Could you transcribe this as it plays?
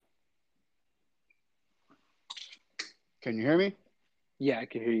Can you hear me? Yeah, I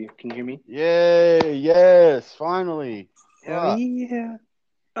can hear you. Can you hear me? Yay! Yes, finally. Hell Fuck. yeah.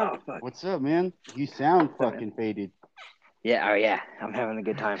 Oh fuck. What's up, man? You sound What's up, man? fucking faded. Yeah, oh yeah. I'm having a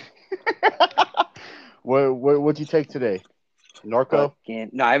good time. What'd you take today? Narco? Fucking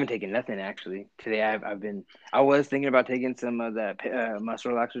no, I haven't taken nothing actually. Today I was thinking about taking some of that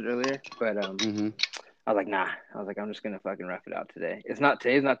muscle relaxers earlier, but Mm-hmm. I was like, nah. I was like, I'm just gonna fucking rough it out today.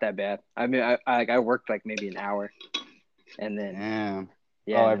 Today's not that bad. I mean I worked like maybe an hour and then Damn.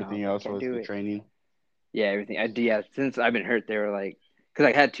 yeah, Oh, and then I was everything like, else can't was do the it. training. Yeah, everything. Yeah, since I've been hurt, they were like,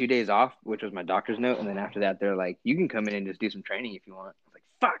 because I had 2 days off, which was my doctor's note, and then after that, they're like, you can come in and just do some training if you want. I was like,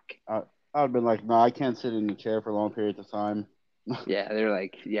 fuck. I I'd been like, no, I can't sit in the chair for long periods of time. Yeah, they were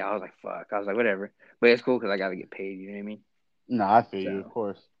like, yeah. I was like, fuck. I was like, whatever. But it's cool because I got to get paid. You know what I mean? Nah, I feel you, of So,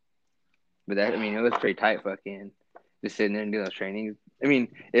 course. but that, I mean, it was pretty tight. Fucking just sitting there and doing those trainings. I mean,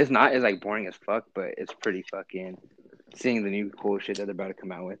 it's not as like boring as fuck, but it's pretty fucking seeing the new cool shit that they're about to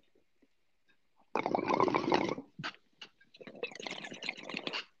come out with.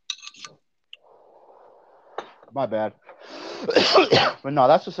 My bad. But no,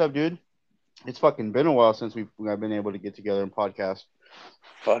 that's what's up, dude. It's fucking been a while since we've been able to get together and podcast.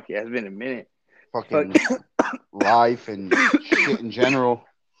 Fuck yeah, it's been a minute. Fuck Fucking life and shit in general.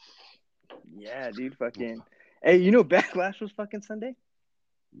 yeah, dude. Fucking. Hey, Backlash was fucking Sunday.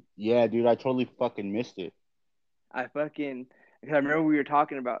 Yeah, dude, I totally fucking missed it. I fucking because I remember we were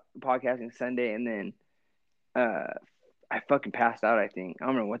talking about podcasting Sunday, and then uh, I fucking passed out. I think I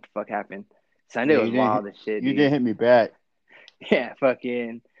don't remember what the fuck happened. Sunday Yeah, was wild as shit, you dude. didn't hit me back. Yeah,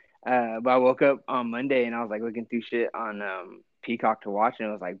 fucking. But I woke up on Monday and I was like looking through shit on Peacock to watch, and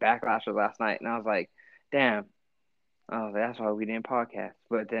it was like Backlash was last night, and I was like, damn. I was like, that's why we didn't podcast.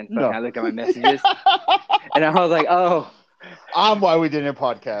 But then fucking No. I looked at my messages, and I was like, oh, I'm why we didn't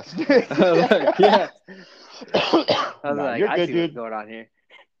podcast. look, yeah. I was Nah, like, you're I good, see what's dude. going on here.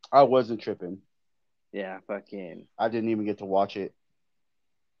 I wasn't tripping. Yeah, fucking. I didn't even get to watch it.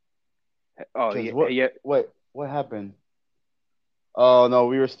 Oh Cause yeah, what? yeah. What happened? Oh no,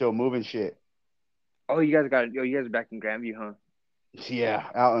 we were still moving shit. Oh, you guys are back in Grandview, huh? Yeah,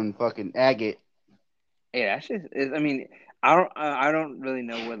 out in fucking Agate. Yeah, that's just. I mean, I don't really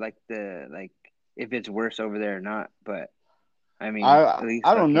know what like the like if it's worse over there or not, but I mean, I at least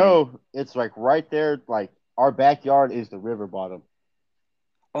I don't fucking. know. It's like right there. Like our backyard is the river bottom.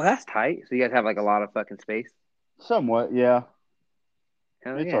 Oh, that's tight. So you guys have like a lot of fucking space. Somewhat, yeah.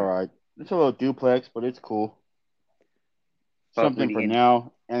 Hell It's yeah. all right. It's a little duplex, but it's cool. Fuck, what Something are you for getting?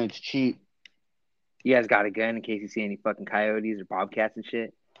 now, and it's cheap. You guys got a gun in case you see any fucking coyotes or bobcats and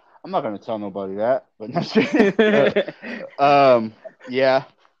shit. I'm not gonna tell nobody that, but that's um, yeah.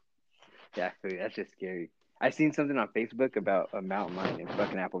 Yeah, that's just scary. I seen something on Facebook about a mountain lion in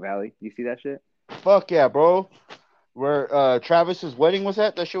fucking Apple Valley. You see that shit? Fuck yeah, bro. Where Travis's wedding was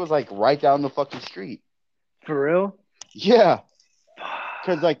at, that shit was like right down the fucking street. For real? Yeah,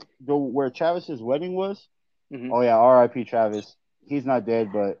 cause like the where Travis's wedding was. hmm Oh yeah, R.I.P. Travis. He's not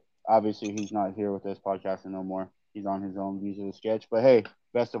dead, but obviously he's not here with us podcasting no more. He's on his own visa to sketch. But hey,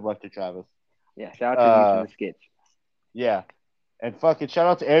 best of luck to Travis. Yeah. Shout out to Views from Uh, the Sketch. yeah, and fucking shout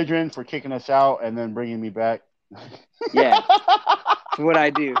out to Adrian for kicking us out and then bringing me back. Yeah, it's what I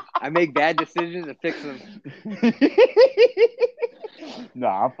do. I make bad decisions and fix them.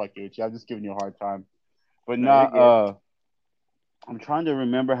 Nah, I'm fucking with you. I'm just giving you a hard time. But No, you're not. good. I'm trying to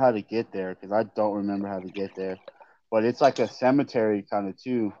remember how to get there because I don't remember how to get there. But it's like a cemetery kind of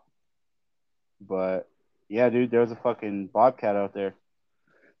too. But yeah, dude, there's a fucking bobcat out there.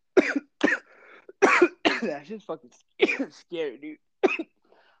 That's just fucking scary, dude.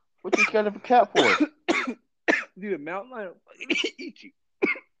 What you scared of a cat for? Dude, a mountain lion will fucking eat you.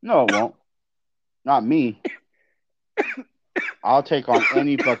 No, it won't. Not me. I'll take on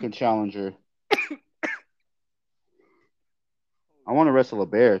any fucking challenger. I want to wrestle a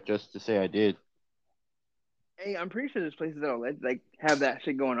bear just to say I did. Hey, I'm pretty sure there's places that'll let like have that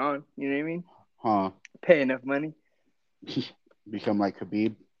shit going on. You know what I mean? Huh. Pay enough money. Become like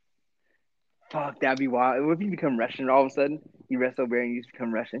Khabib. Fuck, that'd be wild. What if you become Russian all of a sudden? You wrestle bear and you just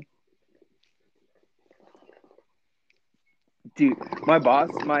become Russian. Dude, my boss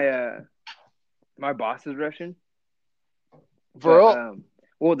is Russian, For but real?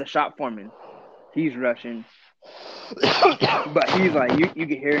 well, the shop foreman, he's Russian, but he's like you can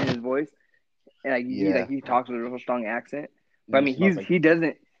hear it in his voice, and like Yeah. he talks with a real strong accent. But I And he mean, smells like.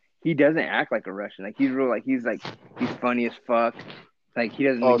 he doesn't act like a Russian. Like he's funny as fuck. Like he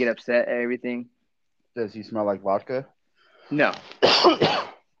doesn't Oh, get upset at everything. does he smell like vodka? No,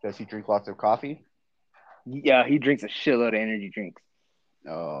 Does he drink lots of coffee? yeah, he drinks a shitload of energy drinks.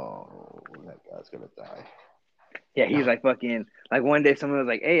 Oh, that guy's gonna die. Yeah, he's like fucking like one day someone was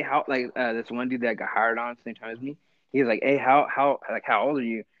like, "Hey, how like this one dude that got hired on the same time as me." He's like, "Hey, how old are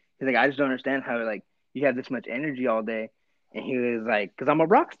you?" He's like, "I just don't understand how like you have this much energy all day." And he was like, "Cause I'm a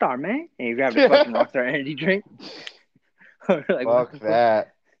rock star, man." And he grabbed a fucking rock star energy drink. We're like, "What Fuck the fuck?"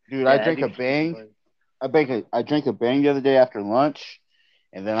 that, dude. I Yeah, that drink a dude's fucking Bang. funny. I drank a Bang the other day after lunch,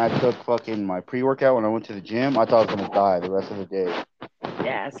 and then I took fucking my pre workout when I went to the gym. I thought I was gonna die the rest of the day.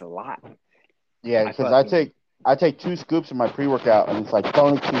 Yeah, that's a lot. Yeah, I because fucking. I take 2 scoops of my pre workout, and it's like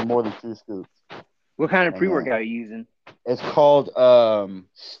don't exceed more than 2 scoops, What kind of pre and then workout are you using? it's called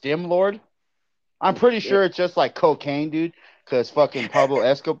Stim Lord. I'm pretty Shit. sure it's just like cocaine, dude. Cause fucking Pablo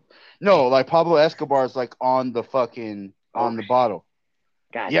Escobar, no, like Pablo Escobar is like on the fucking Oh on the shit. bottle.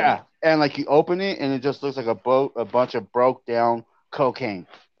 God Yeah, damn. and like you open it and it just looks like a bunch of broke down cocaine.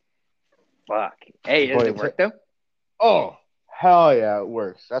 Fuck. Hey, does But it it's work though? oh hell yeah, it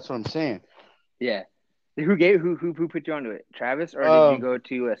works. That's what I'm saying. Yeah. Who put you onto it? Travis, or did you Um, go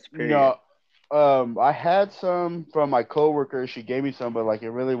to a Superior? no, I had some from my coworker. She gave me some, but like it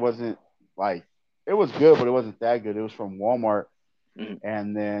really wasn't like it was good, but it wasn't that good. It was from Walmart. Mm,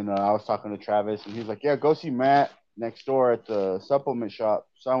 And then I was talking to Travis, and he was like, "Yeah, go see Matt next door at the supplement shop."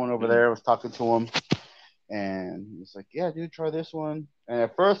 So I went over mm. there, was talking to him, and he's like, "Yeah, dude, try this one." And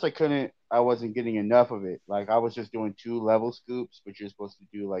at first, I wasn't getting enough of it. Like I was just doing 2 level scoops, but you're supposed to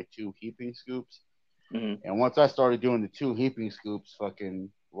do like 2 heaping scoops. Mm. And once I started doing the 2 heaping scoops, fucking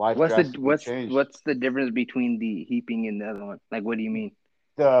life drastically changed. What's the difference between the heaping and the other one? Like, what do you mean?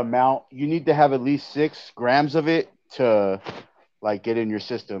 The amount you need to have at least 6 grams of it to like get in your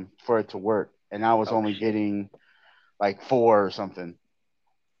system for it to work. And I was Oh only shit. getting like 4 or something.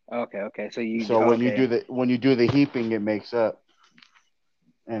 Okay, okay. So you So okay? when you do the heaping, it makes up.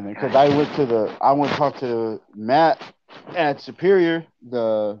 And because God damn. I went to talk to Matt at Superior,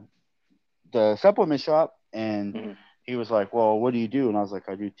 the supplement shop, and Mm. he was like, "Well, what do you do?" And I was like,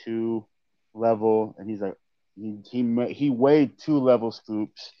 "I do 2 level." And he's like, he weighed 2 level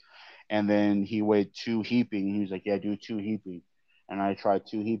scoops, and then he weighed 2 heaping. And he was like, "Yeah, do 2 heaping." And I tried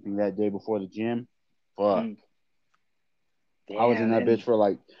 2 heaping that day before the gym. Fuck, Mm. I was in Damn. that bitch And for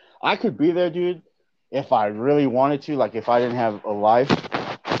like, I could be there, dude, if I really wanted to. Like, if I didn't have a life,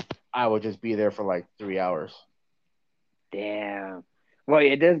 I would just be there for like 3 hours. damn. Well,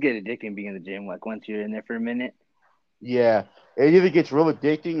 it does get addicting being in the gym. Like once you're in there for a minute. Yeah, it either gets real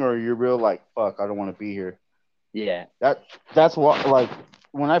addicting or you're real like, fuck, I don't want to be here. Yeah. That that's what like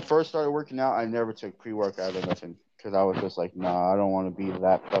when I first started working out, I never took pre workout or nothing because I was just like, nah, I don't want to be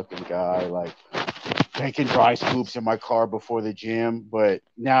that fucking guy. Like taking dry scoops in my car before the gym. But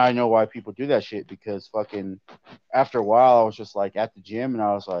now I know why people do that shit because fucking after a while, I was just like at the gym and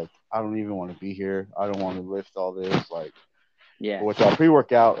I was like, I don't even want to be here. I don't want to lift all this. Like, Yeah. but with our pre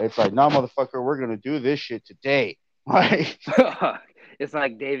workout, it's like, nah, motherfucker, we're gonna do this shit today. Like, It's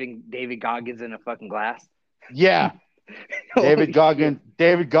like David Goggins in a fucking glass. yeah, Holy shit!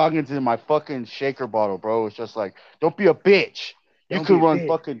 David Goggins in my fucking shaker bottle, bro. It's just like, don't be a bitch. Don't be a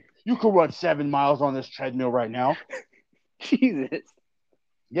bitch. You could run 7 miles on this treadmill right now. Jesus.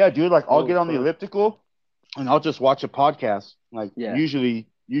 Yeah, dude. Like, I'll Oh get on the fuck. elliptical and I'll just watch a podcast, like Yeah. usually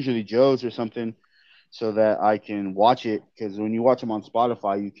Joe's or something, so that I can watch it. Because when you watch them on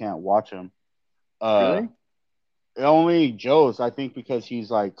Spotify, you can't watch them. Uh, Really? only Joe's, I think, because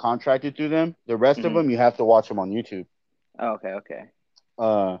he's like contracted through them. The rest of Mm-hmm. them, you have to watch them on YouTube. Oh, okay. Okay.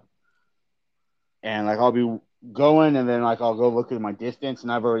 Uh, and like I'll be going, and then like I'll go look at my distance,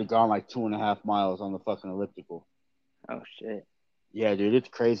 and I've already gone like 2.5 miles on the fucking elliptical. Oh shit. Yeah, dude, it's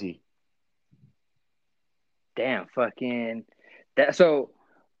crazy. Damn. Fucking. That.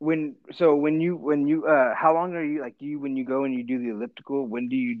 When you how long are you like you when you go and you do the elliptical? When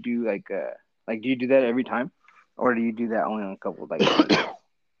do you do like do you do that every time, or do you do that only on a couple like certain days?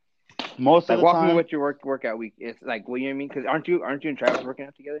 Most of Like the walk me time, what your workout week is like. What you know what I mean? Because aren't you and Travis working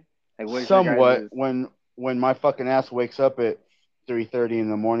out together? Like what is your somewhat guys' when my fucking ass wakes up at 3:30 in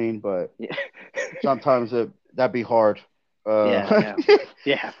the morning, but yeah sometimes that'd be hard. yeah I Uh, know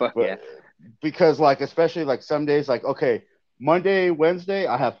yeah fuck but yeah because like especially like some days like okay, Monday, Wednesday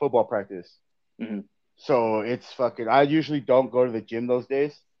I have football practice. mm-hmm, So it's fucking I usually don't go to the gym those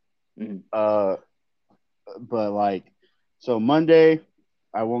days. mm-hmm, Uh but like so Monday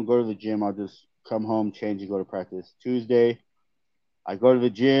I won't go to the gym. I'll just come home, change and go to practice. Tuesday I go to the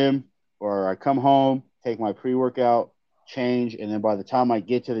gym or I come home, take my pre-workout, change, and then by the time I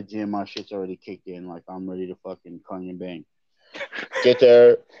get to the gym, my shit's already kicked in. Like I'm ready to fucking clung and bang. Get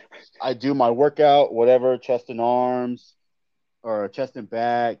there, I do my workout, whatever, chest and arms, or chest and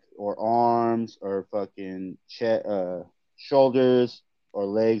back, or arms, or fucking shoulders, or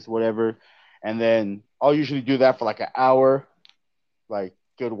legs, whatever. And then I'll usually do that for like an hour, like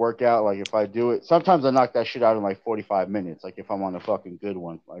good workout. Like if I do it, sometimes I knock that shit out in like 45 minutes. Like if I'm on a fucking good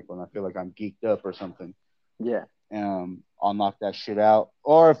one, like when I feel like I'm geeked up or something. Yeah. I'll knock that shit out.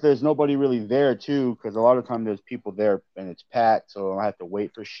 Or if there's nobody really there too, because a lot of time there's people there and it's packed, so I have to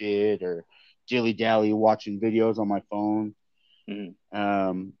wait for shit or dilly dally watching videos on my phone. Mm.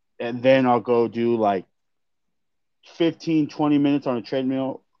 And then I'll go do like 15, 20 minutes on a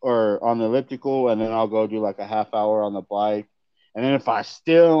treadmill or on the elliptical, and then I'll go do like a half hour on the bike. And then if I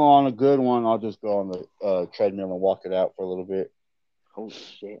still on a good one, I'll just go on the treadmill and walk it out for a little bit. Holy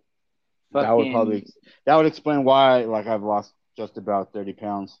shit. That would Fucking. probably that would explain why like I've lost just about 30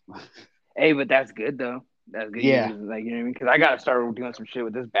 pounds. Hey, but that's good though. That's good. Yeah, You like, you know what I mean? Because I gotta start doing some shit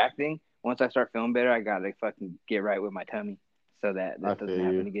with this back thing. Once I start feeling better, I gotta fucking get right with my tummy so that I this doesn't feel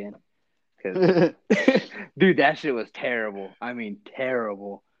happen again. Because, you. dude, that shit was terrible. I mean,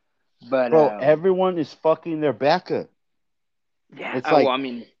 terrible. But Bro, everyone is fucking their back up. yeah. It's Well, like I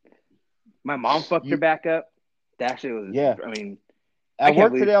mean, my mom fucked her you back up. That shit was. yeah. I mean, I At can't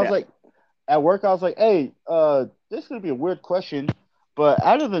work believe today I was that. like hey, this is gonna be a weird question, but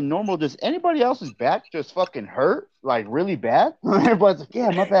out of the normal, does anybody else's back just fucking hurt? Like really bad? Everybody's like, yeah,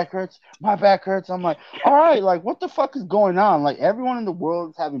 my back hurts. My back hurts. I'm like, all right, like what the fuck is going on? Like everyone in the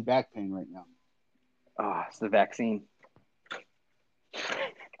world is having back pain right now. Oh, it's the vaccine.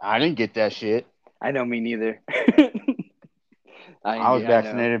 I didn't get that shit. I know, me neither. I was I know.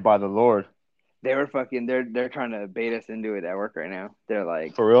 vaccinated by the Lord. They were fucking. They're trying to bait us into it at work right now. They're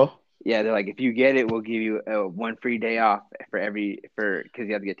like, For real? yeah, they're like, if you get it, we'll give you one free day off because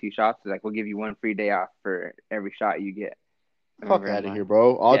you have to get 2 shots. They're like, we'll give you one free day off for every shot you get. I Fuck remember I'm out of like, here,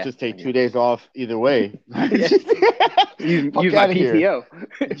 bro. I'll yeah, just take yeah, 2 days off either way. yeah. Use Fuck my out of here.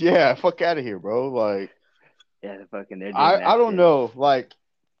 PTO. Yeah, fuck out of here, bro. Like Yeah, they're doing I that don't shit. know. Like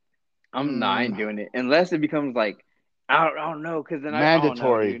I ain't doing it unless it becomes like I don't know because then I don't know,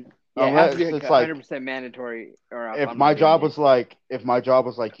 mandatory dude. Yeah, it has to be unless like it's like 100% mandatory or else if I'm not my doing job it. was like if my job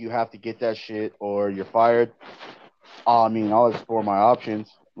was like you have to get that shit or you're fired. I mean, I'll explore my options.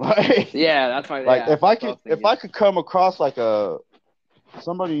 Yeah, that's my Like yeah. That's what I was if thinking. I could come across like a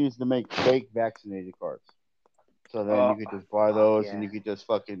somebody needs to make fake vaccinated cards. So then Oh you could just buy fuck those and yeah. you could just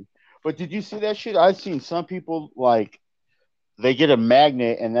fucking. But did you see that shit? I've seen some people like they get a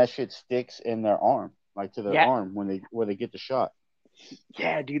magnet and that shit sticks in their arm, like to their Yeah, arm when they where they get the shot.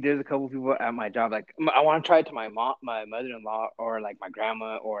 yeah, dude. There's a couple people at my job. Like, I want to try it to my mom, my mother-in-law, or like my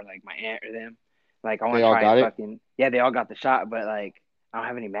grandma, or like my aunt or them. Like, I They want to all try it. got it. Fucking yeah, they all got the shot, but like, I don't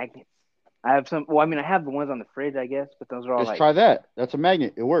have any magnets. I have some. Well, I mean, I have the ones on the fridge, I guess, but those are all Just like. try that. That's a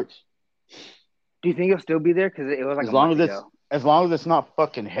magnet. It works. Do you think it'll still be there? Because it was like a month ago. As long as it's not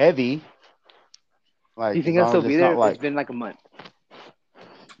fucking heavy. Do you Like think as it'll long still as be it's there? not It's like been like a month.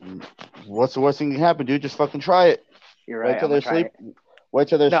 what's the worst thing that can happen, dude? Just fucking try it. You're Wait right. till I'm gonna they're try sleep. it. Wait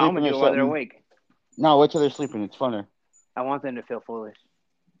till they're No, I'm sleeping gonna or do it while they're something. awake. No, wait till they're sleeping. It's funner. I want them to feel foolish.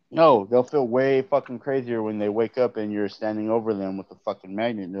 No, they'll feel way fucking crazier when they wake up and you're standing over them with a fucking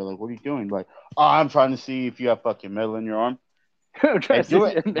magnet. And they're like, "What are you doing?" Like, "Oh, I'm trying to see if you have fucking metal in your arm." I'm trying And to do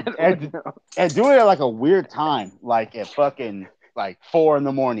see it, if and, and do it at like a weird time, like at fucking like 4 in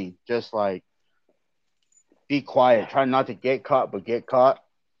the morning. Just like be quiet, try not to get caught, but get caught.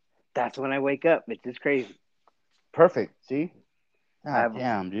 That's when I wake up. It's just crazy. Perfect. See? I God have.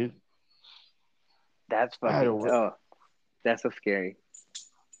 damn, dude. That's I fucking. don't. Oh, that's so scary.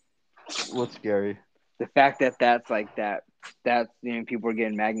 What's scary? The fact that that's like that. That's people are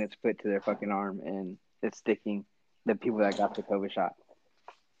getting magnets put to their fucking arm and it's sticking. The people that got the COVID shot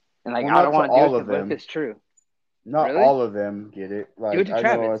and like Well, I don't not to want to do it all of because what if them. it's true? Not Really? all of them get it. Do it Like to I know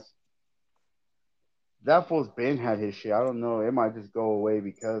Travis. us. That fool's been had his shit. I don't know. It might just go away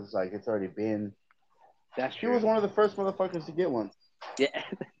because like it's already been. That's He was true. one of the first motherfuckers to get one. Yeah,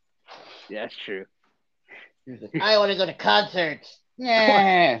 that's true. He was like, I want to go to concerts.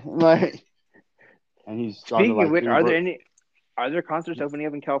 Yeah, like, and he's gone to Speaking of like which, three. are there concerts opening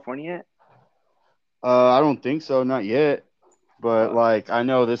up in California yet? I don't think so, not yet. But Fuck. like, I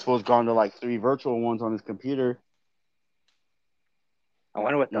know this fool's gone to like 3 virtual ones on his computer, I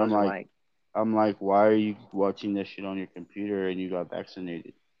wonder what and those are like. I'm like, why are you watching this shit on your computer and you got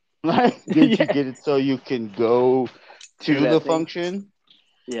vaccinated? Like, didn't you Yeah, get it so you can go to to the that thing. function?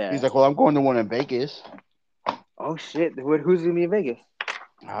 He's Yeah. like, well, I'm going to one in Vegas. Oh shit! Who's gonna be in Vegas?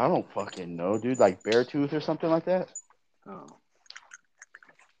 I don't fucking know, dude. Like Beartooth or something like that. Oh,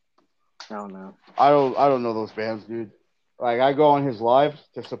 I don't know. I don't know those bands, dude. Like I go on his lives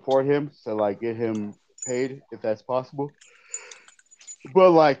to support him to like get him paid if that's possible.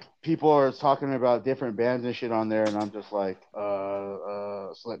 But like people are talking about different bands and shit on there, and I'm just like,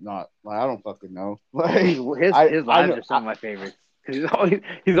 Slipknot. Like I don't fucking know. Like Dude, his I his I lives know. are some of my favorites because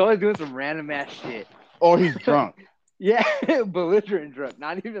he's always doing some random ass shit. Oh, he's drunk. Yeah, belligerent drunk.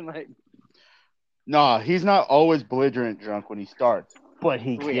 Not even like. Nah, he's not always belligerent drunk when he starts, but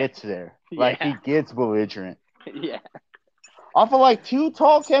he Oh, yeah, gets there. Like he yeah, gets belligerent. yeah. Off of like 2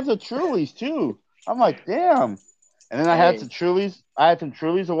 tall cans of Trulies too. I'm like, damn. And then I had Hey, some Trulies. I had some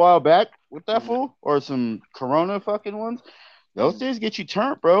Trulies a while back with that mm, fool, or some Corona fucking ones. Those mm. things get you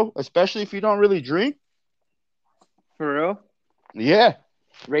turned, bro. Especially if you don't really drink. For real. Yeah.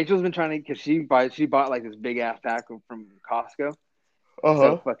 Rachel's been trying to because she bought like this big ass pack from Costco. Uh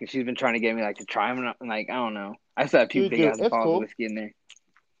So huh. fucking she's been trying to get me like to try them. And like I don't know. I still have two Dude, big dude, ass it's bottles of cool. whiskey in there.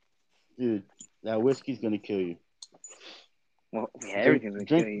 Dude, that whiskey's gonna kill you. Well, yeah, Drink, everything's gonna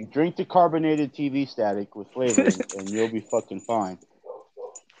kill drink, you. drink the carbonated TV static with flavoring, and you'll be fucking fine.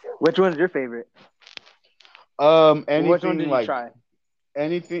 Which one's your favorite? Which one Anything did you like try?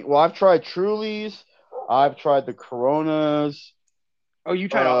 anything. Well, I've tried Trulies. I've tried the Coronas. Oh, you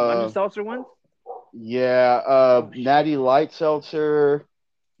tried a bunch of Uh, seltzer ones? yeah. Oh shit! Natty Light Seltzer.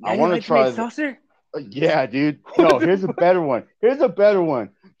 I Natty want to Lights made try. seltzer? Yeah, dude. What No, the here's a fuck? better one. Here's a better one.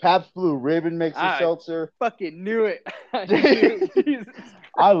 Pabst Blue Ribbon makes a I seltzer. fucking knew it. I knew it. Jesus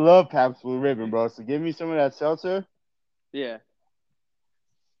I Christ. love Pabst Blue Ribbon, bro. So give me some of that seltzer. Yeah.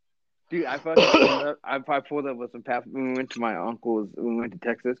 Dude, I fucking pulled up. I pulled up with some pap. When we went to my uncle's, when we went to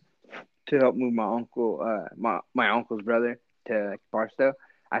Texas to help move my uncle's brother to like, Barstow.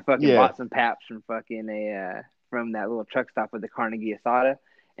 I fucking Yeah. bought some paps from fucking from that little truck stop at the Carnegie Asada,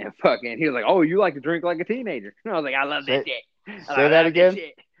 and fucking he was like, "Oh, you like to drink like a teenager?" And I was like, "I love that Say shit. say I that love that again.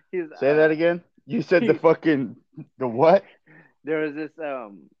 shit." He was Say that again. You said the he, fucking the what? there was this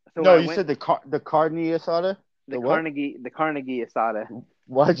So when No, I you went said the carne asada. The what? The Carnegie Asada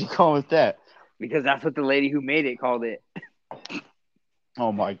Why'd you call it that? because that's what the lady who made it called it.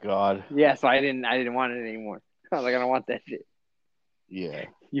 Oh my god. Yeah, so I didn't want it anymore. I was like, I don't want that shit. Yeah.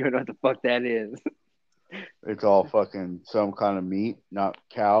 You don't know what the fuck that is. It's all fucking some kind of meat, not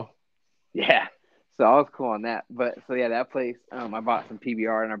cow. Yeah. So I was cool on that. But so yeah, that place, I bought some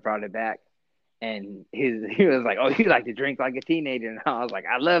PBR and I brought it back. And he was like, "Oh, you like to drink like a teenager?" And I was like,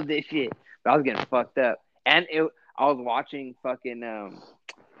 "I love this shit," but I was getting fucked up. And I was watching fucking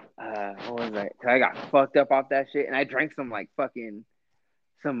what was that? 'Cause I got fucked up off that shit, and I drank some like fucking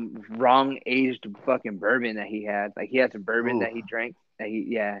some wrong aged fucking bourbon that he had. Like he had some bourbon Ooh. that he drank that he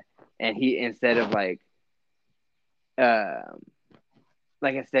yeah, and he instead of uh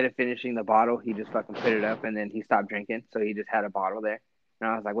instead of finishing the bottle, he just fucking put it up and then he stopped drinking. So he just had a bottle there. And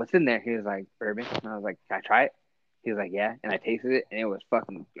I was like, "What's in there?" He was like, "Bourbon." And I was like, "Can I try it?" He was like, "Yeah." And I tasted it and it was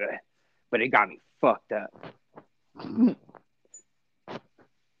fucking good. But it got me fucked up.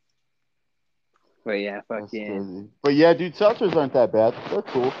 But yeah, That's fucking crazy. But yeah, dude, seltzers aren't that bad. They're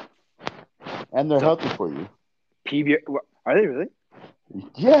cool. And they're so healthy for you. PBR are they really?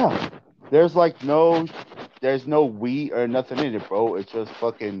 Yeah. There's like there's no wheat or nothing in it, bro. It's just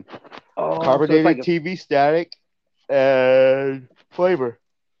fucking Oh, carbonated TV static and flavor.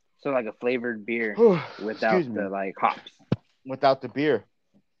 like a flavored beer Excuse without the me. like hops. Without the beer.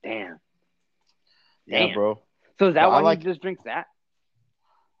 Damn. Yeah, Damn. bro. So is But that why he just drinks that?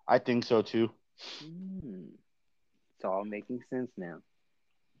 I think so too. Mm, it's all making sense now.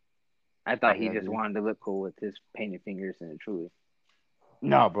 I thought he Yeah, just dude. wanted to look cool with his painted fingers and truly.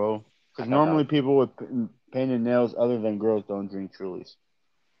 No, bro. I Because thought that normally was people with painted nails, other than girls, don't drink Trulies.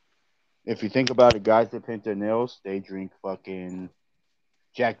 If you think about it, guys that paint their nails, they drink fucking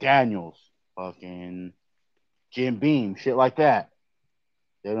Jack Daniels, fucking Jim Beam, shit like that.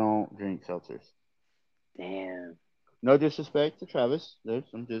 They don't drink seltzers. damn. No disrespect to Travis.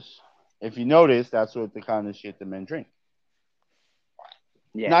 I'm just, if you notice, that's what the kind of shit the men drink.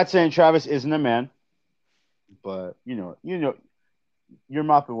 Yeah. Not saying Travis isn't a man, but you're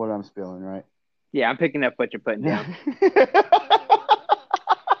mopping what I'm spilling, right? Yeah, I'm picking up what you're putting down.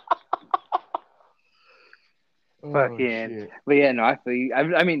 Oh Fucking. shit! But yeah, no, I feel you.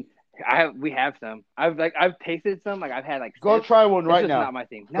 I mean, we have some. I've tasted some. Like I've had like Go sips. try one It's right just now. not my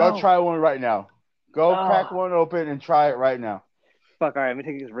thing. Go No. try one right now. Go crack Oh, one open and try it right now. fuck. All right, let me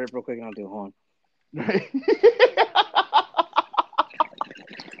take this rip real quick and I'll do it. Hold on.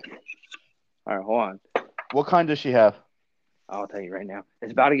 All right, hold on. What kind does she have? I'll tell you right now.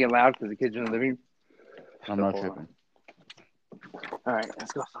 It's about to get loud because the kids are in the living room. I'm So not hold on. tripping. All right,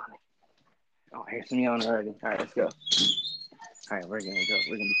 let's go, Sonic. Oh, here's some yelling already. All right, let's go. All right, we're gonna go.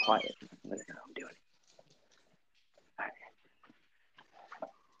 We're gonna be quiet. Let her know I'm doing it.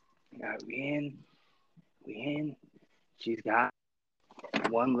 All right, we in. We in. She's got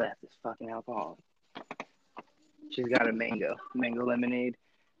one left is fucking alcohol. She's got a mango lemonade,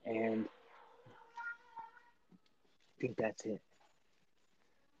 and I think that's it.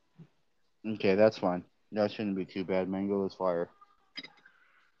 Okay, that's fine. That shouldn't be too bad. Mango is fire.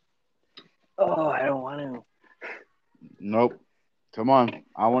 Oh, I don't want to. Nope. Come on.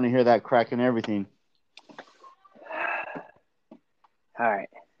 I want to hear that crack and everything. All right.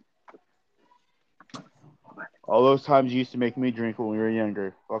 All those times you used to make me drink when we were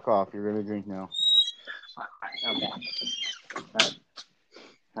younger. Fuck off. You're going to drink now. I'm back. All right.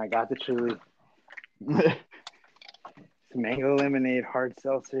 I got the Truly. Mango lemonade, hard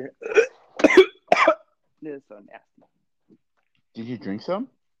seltzer. This is so nasty. Did you drink some?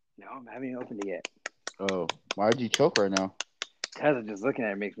 No, I haven't even opened it yet. Oh. Why did you choke right now? Because I'm just looking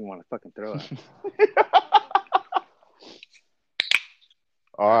at it makes me want to fucking throw up.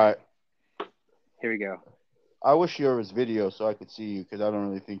 All right. Here we go. I wish there was video so I could see you because I don't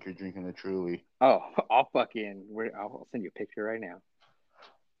really think you're drinking the Truly. Oh, I'll send you a picture right now.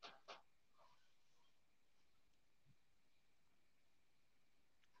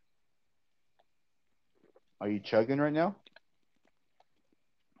 Are you chugging right now?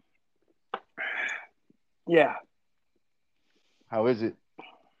 Yeah. How is it?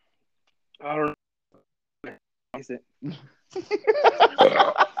 I don't know. It's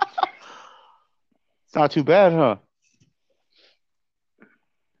not too bad, huh?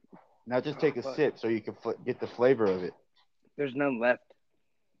 Now just take a sip so you can get the flavor of it. There's none left.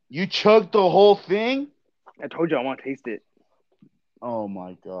 You chugged the whole thing? I told you I want to taste it. Oh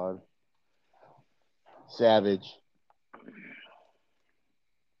my god. Savage.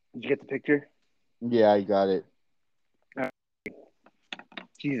 Did you get the picture? Yeah, I got it.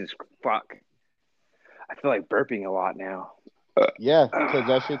 Jesus fuck. I feel like burping a lot now. Yeah, because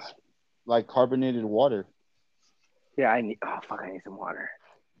that shit's like carbonated water. Yeah, I need some water.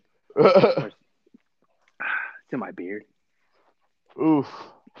 It's in my beard. Oof.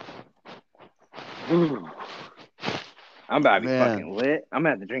 Ooh. I'm about to be fucking lit. I'm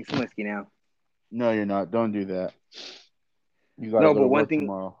gonna have to drink some whiskey now. No, you're not. Don't do that. You gotta go to work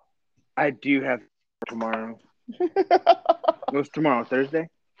tomorrow. I do have tomorrow. What's tomorrow? Thursday?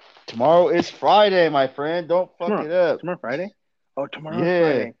 Tomorrow is Friday, my friend. Don't fuck it up. Tomorrow Friday? Oh, tomorrow's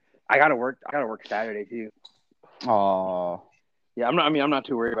Friday. I gotta work Saturday too. Aw. Yeah, I'm not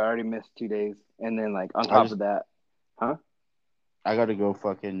too worried about it. I already missed 2 days. And then like on top of that. Huh? I gotta go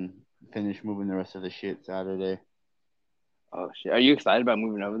fucking finish moving the rest of the shit Saturday. Oh shit. Are you excited about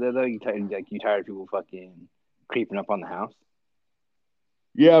moving over there though? You tired of people fucking creeping up on the house?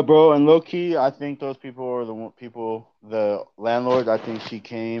 Yeah, bro, and low key, I think those people are the landlord, I think she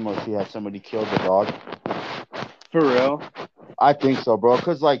came or she had somebody kill the dog. For real? I think so, bro,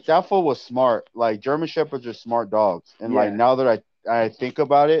 because, like, that fool was smart. Like, German Shepherds are smart dogs. And, like, now that I think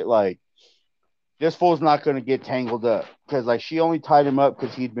about it, like, this fool's not going to get tangled up. Because, like, she only tied him up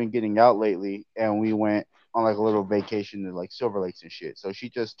because he'd been getting out lately, and we went on, like, a little vacation to, like, Silver Lakes and shit. So she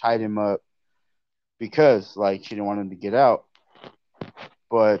just tied him up because, like, she didn't want him to get out.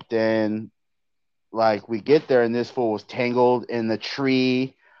 But then, like, we get there, and this fool was tangled in the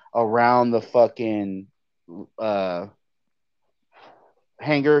tree around the fucking clothes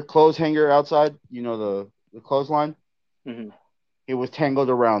hanger outside. You know, the clothesline? Mm-hmm. He was tangled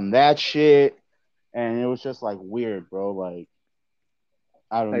around that shit, and it was just, like, weird, bro. Like,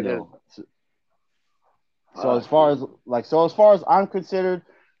 I don't know. So as far as I'm considered,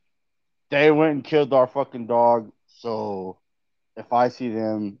 they went and killed our fucking dog. So if I see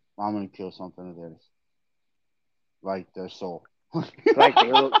them, I'm gonna kill something of theirs, like their soul. like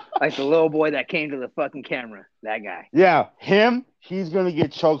the little boy that came to the fucking camera. That guy. Yeah, him. He's gonna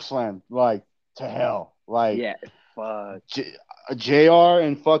get chokeslammed like to hell. Like yeah, fuck. JR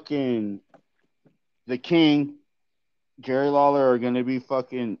and fucking the King, Jerry Lawler are gonna be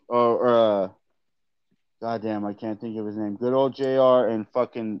fucking goddamn, I can't think of his name. Good old JR and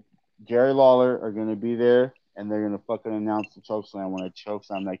fucking Jerry Lawler are gonna be there, and they're gonna fucking announce the chokeslam when I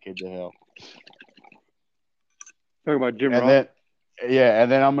chokeslam that kid to hell. Talk about Jim Ross.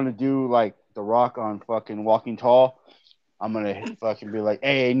 And then I'm gonna do like The Rock on fucking Walking Tall. I'm gonna fucking be like,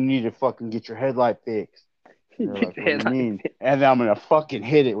 "Hey, you need to fucking get your headlight fixed." They're like, "What do you mean?" And then I'm gonna fucking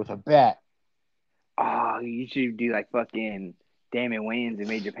hit it with a bat. Oh, you should do like fucking Damon Wayans and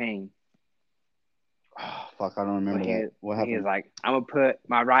Major Payne. Oh, fuck, I don't remember that. What happened? He was like, "I'm gonna put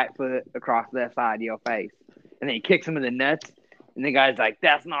my right foot across the left side of your face," and then he kicks him in the nuts. And the guy's like,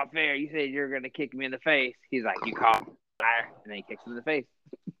 "That's not fair. You said you're gonna kick me in the face." He's like, "You call me a liar," and then he kicks him in the face.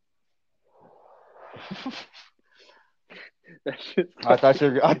 I thought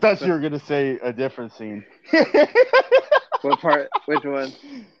you were gonna say a different scene. What part? Which one?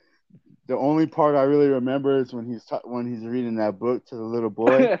 The only part I really remember is when when he's reading that book to the little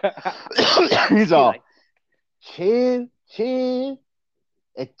boy. He's all like, chill, chill,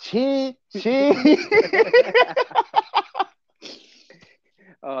 chill, chill.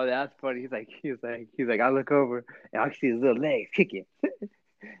 oh, that's funny. He's like, I look over and I can see his little legs kicking.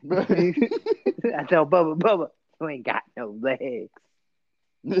 I tell Bubba, you ain't got no legs.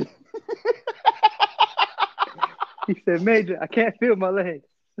 He said, Major, I can't feel my legs.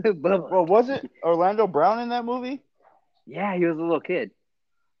 Bubba. Bro, was it Orlando Brown in that movie? Yeah, he was a little kid.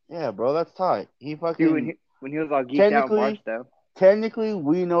 Yeah, bro, that's tight. He Dude, fucking when he was all geeked out in technically, Barstow. technically,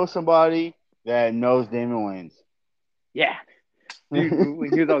 we know somebody that knows Damon Wayans. Yeah. Dude,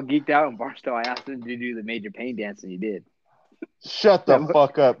 when he was all geeked out in Barstow, I asked him to do the Major Pain dance, and he did. Shut the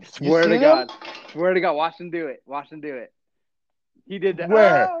fuck up. You Swear to seen God. him? Swear to God. Watch him do it. Watch him do it. He did that.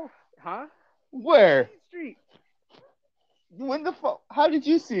 Where? Oh! Huh? Where? Main Street. When the fuck? How did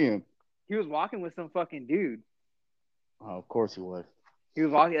you see him? He was walking with some fucking dude. Oh, of course he was. He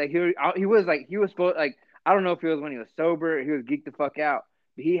was walking like he was supposed like I don't know if it was when he was sober, he was geeked the fuck out.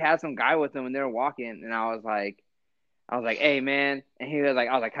 But he had some guy with him and they were walking and I was like, hey man, and he was like,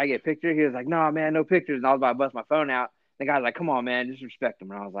 I was like, can I get a picture? He was like, no man, no pictures. And I was about to bust my phone out. The guy was like, come on man, just respect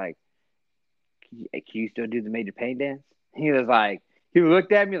him. And I was like, can you still do the Major Pain dance? He was like, he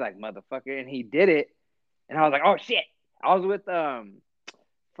looked at me like motherfucker, and he did it. And I was like, oh shit. I was with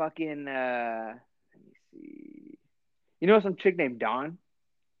fucking let me see. You know some chick named Dawn?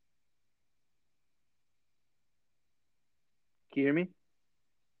 Can you hear me?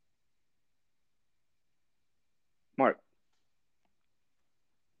 Mark.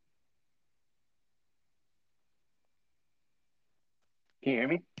 Can you hear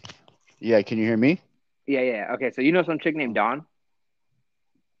me? Yeah, can you hear me? Yeah. Okay, so you know some chick named Dawn?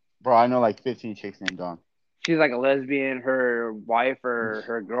 Bro, I know like 15 chicks named Dawn. She's like a lesbian. Her wife or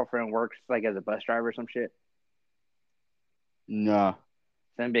her girlfriend works like as a bus driver or some shit. No.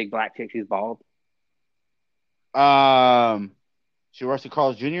 Some big black chick. She's bald. She works at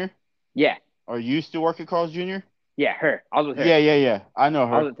Carl's Jr. Yeah. Or used to work at Carl's Jr. Yeah, her. I was with her. Yeah. I know I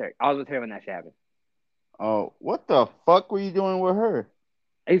was her. with her. I was with her when that shit happened. Oh, what the fuck were you doing with her?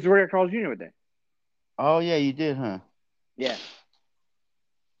 I used to work at Carl's Jr. with her. Oh yeah, you did, huh? Yeah.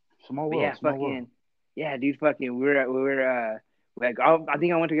 Small But world, yeah, small world. yeah, dude, fucking, we were like, I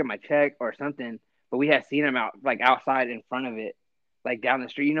think I went to get my check or something, but we had seen him outside in front of it, like down the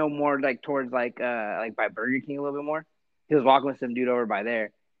street, more like towards like by Burger King a little bit more. He was walking with some dude over by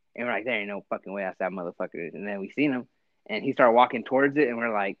there, and we're like, there ain't no fucking way that's that motherfucker. And then we seen him, and he started walking towards it, and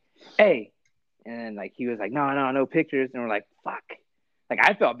we're like, hey, and then like he was like, no pictures, and we're like, fuck. Like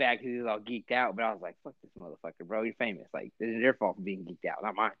I felt bad because he was all geeked out, but I was like, fuck this motherfucker, bro. You're famous. Like this is their fault for being geeked out,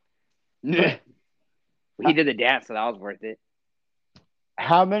 not mine. Yeah. He did the dance, so that was worth it.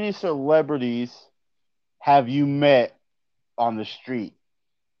 How many celebrities have you met on the street?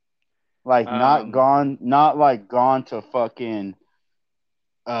 Like not like gone to fucking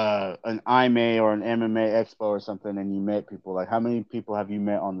an IMA or an MMA expo or something and you met people. Like how many people have you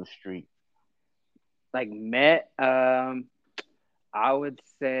met on the street? Like met, I would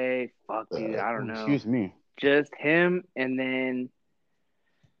say, fuck, dude, I don't know. Excuse me. Just him, and then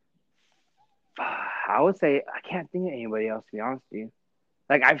I would say I can't think of anybody else to be honest with you.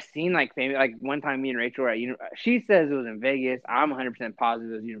 Like I've seen like famous, like one time me and Rachel were at she says it was in Vegas. I'm 100%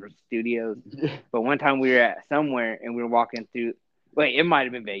 positive it was Universal Studios. But one time we were at somewhere and we were walking through. Wait, it might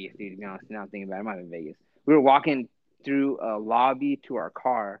have been Vegas, dude. To be honest, now I'm thinking about it, it might have been Vegas. We were walking through a lobby to our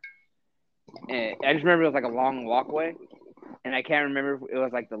car, and I just remember it was like a long walkway, and I can't remember if it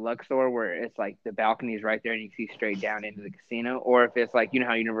was like the Luxor where it's like the balcony's right there and you can see straight down into the casino, or if it's like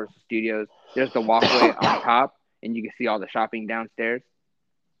how Universal Studios there's the walkway on top and you can see all the shopping downstairs.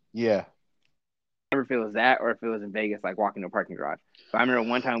 Yeah. I don't remember if it was that or if it was in Vegas, like walking to a parking garage. But I remember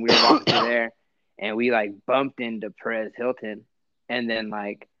one time we were walking through there and we like bumped into Perez Hilton, and then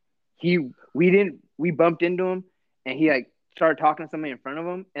like we bumped into him and he like started talking to somebody in front of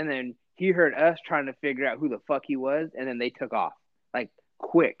him, and then he heard us trying to figure out who the fuck he was, and then they took off like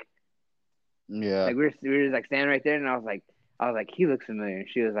quick. Yeah. Like we were just like standing right there, and I was like he looks familiar, and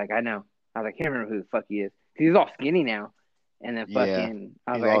she was like, I know. I was like, I can't remember who the fuck he is because he's all skinny now, and then fucking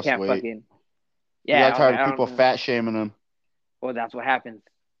I was like, I can't weight. Fucking yeah. He got tired of people fat shaming him. Well, that's what happens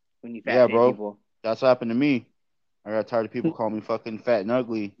when you fat shame people. That's what happened to me. I got tired of people calling me fucking fat and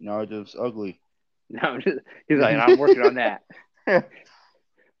ugly. No, just ugly. No, he's like, I'm working on that.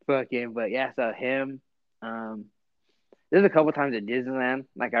 Fucking, but yeah, so him. There's a couple times at Disneyland,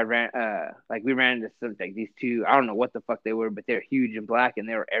 like we ran into some like these two. I don't know what the fuck they were, but they're huge in black, and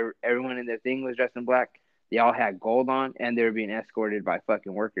they were everyone in their thing was dressed in black. They all had gold on, and they were being escorted by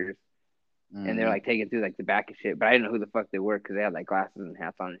fucking workers, and they're Mm-hmm. like taken through like the back and shit. But I didn't know who the fuck they were because they had like glasses and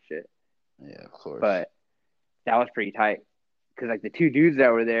hats on and shit. Yeah, of course. But that was pretty tight because like the two dudes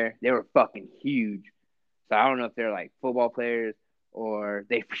that were there, they were fucking huge. So I don't know if they're like football players or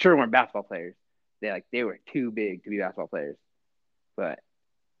they for sure weren't basketball players. They were too big to be basketball players. But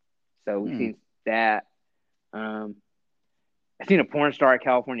so we seen that. Um, I seen a porn star at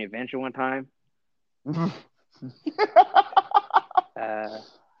California Adventure one time. What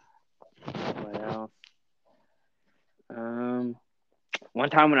else? Um, One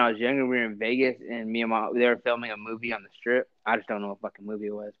time when I was younger, we were in Vegas and me and they were filming a movie on the strip. I just don't know what fucking movie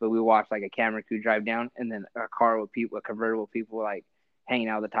it was, but we watched like a camera crew drive down and then a car with people, a convertible people like hanging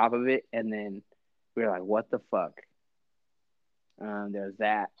out the top of it, and then we were like, "What the fuck?" There's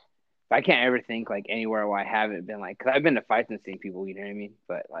that. But I can't ever think like anywhere where I haven't been like, because I've been to fights and seen people, you know what I mean?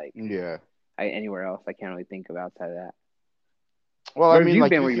 But like, Yeah. anywhere else, I can't really think of outside of that. Well, I Where have mean, you like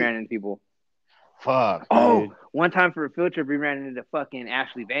been you where you could. ran into people? Fuck, Oh, dude. one time for a field trip, we ran into fucking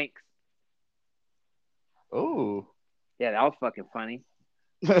Ashley Banks. Oh. Yeah, that was fucking funny.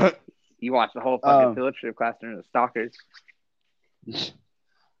 You watched the whole fucking um. field trip class during the stalkers.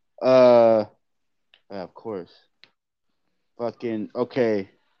 Yeah, of course. Fucking okay.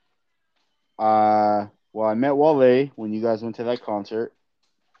 Well, I met Wale when you guys went to that concert.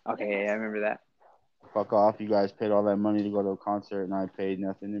 Okay, yeah, I remember that. Fuck off. You guys paid all that money to go to a concert, and I paid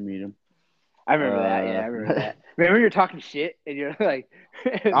nothing to meet him. I remember that. Yeah, I remember that. Remember you're talking shit and you're like, I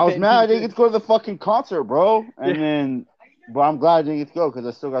and was then mad I he didn't get to go to the fucking concert, bro. yeah, And then, but I'm glad I didn't get to go because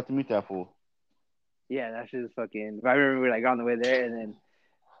I still got to meet that fool. yeah, that shit is fucking. But I remember we were like on the way there, and then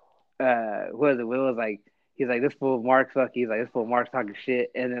what was it? Will was like, he's like, this fool Mark's fuck. He's like, this fool Mark's talking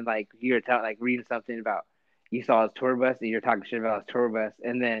shit, and then like you were telling like reading something about you saw his tour bus and you're talking shit about his tour bus,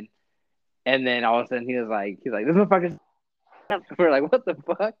 and then all of a sudden he's like this motherfucker's. We're like, what the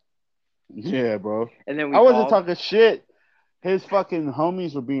fuck? Yeah, bro. And then we I wasn't called. talking shit. His fucking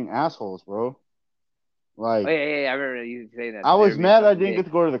homies were being assholes, bro. Oh Like, yeah, I remember you saying that I they were was being mad I fucking didn't get dicks.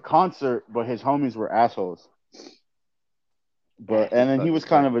 to go to the concert, but his homies were assholes. But That and shit's then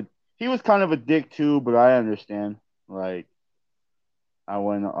fucking funny. he was kind of a dick too, but I understand. Like I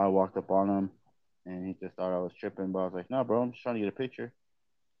walked up on him and he just thought I was tripping, but I was like, no, bro, I'm just trying to get a picture.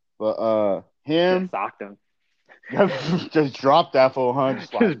 But Just him socked him. just dropped that full hun,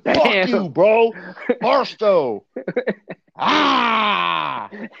 just like Just fuck bam. you, bro, Barstow. Ah,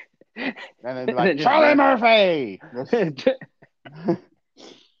 and then be And like then just Charlie bam. Murphy.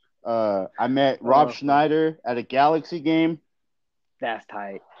 I met Rob Oh fuck. Schneider at a Galaxy game. That's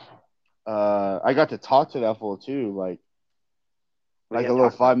tight. I got to talk to that fool too, What do you a guys little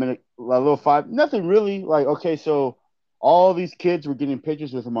talk about? 5 minute, a little five, nothing really. Like, okay, so all these kids were getting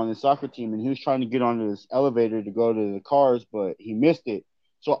pictures with him on the soccer team, and he was trying to get onto this elevator to go to the cars, but he missed it.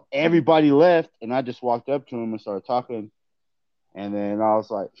 So everybody left, and I just walked up to him and started talking. And then I was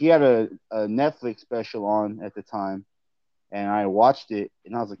like, he had a Netflix special on at the time, and I watched it,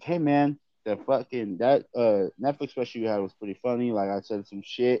 and I was like, hey man, that Netflix special you had was pretty funny. Like I said some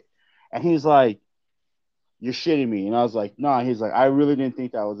shit, and he's like, you're shitting me. And I was like, nah. He's like, I really didn't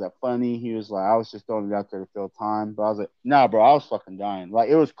think that was that funny. He was like, I was just throwing it out there to fill time. But I was like, nah, bro, I was fucking dying. Like,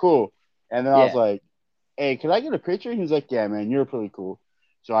 it was cool. And then I was Yeah, like, hey, can I get a picture? He was like, yeah, man, you're pretty cool.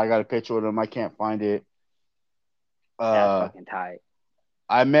 So I got a picture with him. I can't find it. that's Uh, fucking tight.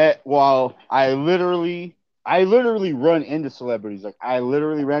 I literally run into celebrities. Like, I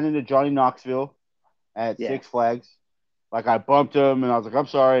literally ran into Johnny Knoxville at Yeah, Six Flags. Like, I bumped him and I was like, I'm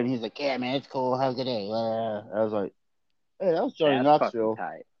sorry. And he's like, yeah, man, it's cool. Have a good day. I was like, hey, that was Johnny that's fucking Knoxville.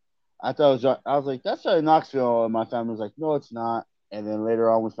 tight. I thought it was. I was like, that's Johnny Knoxville, and my family was like, no, it's not. And then later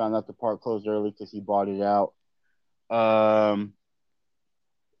on, we found out the park closed early because he bought it out. Um,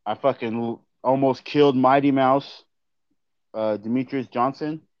 I fucking almost killed Mighty Mouse, Demetrius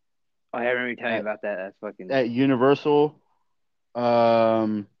Johnson Oh, I remember you telling me at about that. That's fucking at Universal.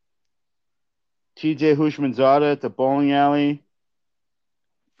 Um, T.J. Hushmanzada at the bowling alley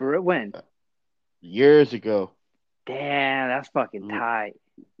for it. When? years ago, Damn, that's fucking L- tight.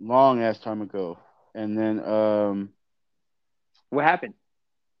 long ass time ago. And then What happened?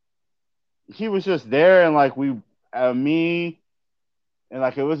 he was just there, and like me and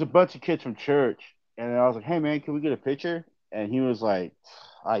like it was a bunch of kids from church, and I was like, "Hey man, can we get a picture?" And he was like,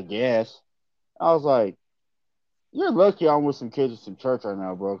 "I guess." I was like, "You're lucky I'm with some kids at some church right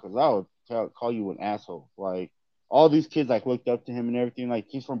now, bro, because I would call you an asshole." Like all these kids like looked up to him and everything. Like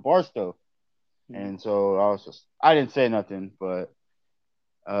he's from Barstow, Hmm. and so I didn't say nothing, but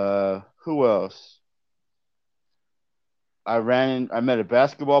who else? I met a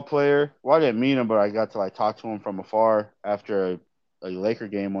basketball player. Well, I didn't meet him, but I got to like talk to him from afar after a Laker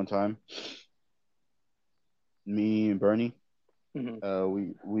game one time. Me and Bernie. Hmm.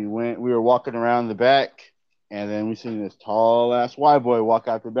 We were walking around the back, and then we seen this tall ass white boy walk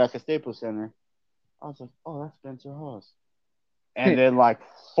out the back of Staples Center. I was like, oh, that's Spencer Hawes. And then like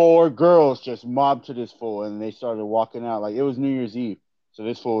four girls just mobbed to this fool, and they started walking out like it was New Year's Eve. So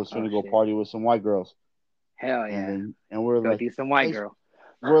this fool was Oh finna go shit! party with some white girls, Hell and yeah! then Go do some white hey,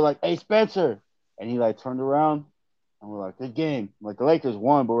 girl. hey Spencer, and he like turned around, and we're like, good game. Like the Lakers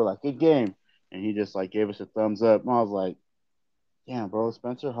won, but we're like, good game, and he just like gave us a thumbs up. And I was like, damn, bro,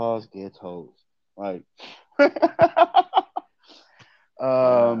 Spencer Hawes gets hoes. Like,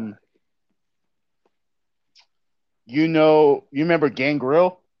 Uh, um, you remember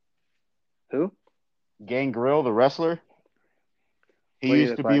Gangrel? who? Gangrel, the wrestler. What do you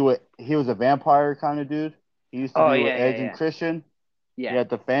look like? He was a vampire kind of dude. He used to Oh be with yeah, yeah, Edge and yeah, Christian. He yeah, had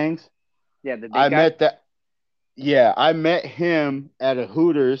the fangs. yeah. The big I guy. met that. Yeah, I met him at a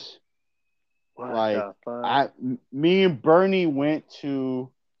Hooters. What Like the fuck? me and Bernie went to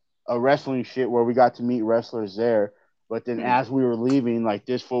a wrestling shit where we got to meet wrestlers there. But then Hmm. as we were leaving, like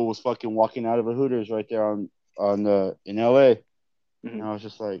this fool was fucking walking out of a Hooters right there on the in LA. Hmm. And I was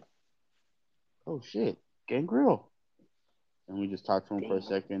just like, oh shit, Gangrel. And we just talked to him for a Damn.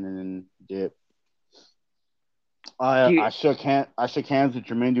 second and then dip. Do you, I shook hands with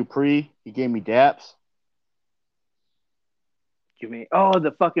Jermaine Dupri. He gave me daps. you mean? Oh,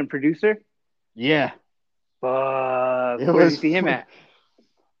 the fucking producer. Yeah, Fuck. it Where did you was. see him at?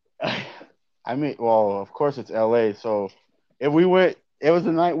 I mean, well, of course it's L.A. So if we went, it was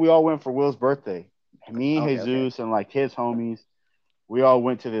the night we all went for Will's birthday. Me, Okay, okay. Jesus, and like his homies, we all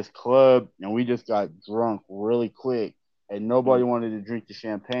went to this club and we just got drunk really quick. And nobody Mm. wanted to drink the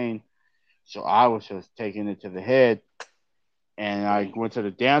champagne, so I was just taking it to the head. And I Dang. went to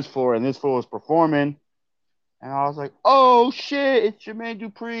the dance floor, and this fool was performing. And I was like, "Oh shit, it's Jermaine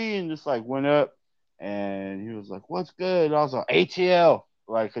Dupri!" And just like went up, and he was like, "What's good?" And I was like, "ATL,"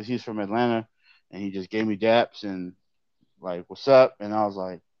 like because he's from Atlanta, and he just gave me daps and like, "What's up?" And I was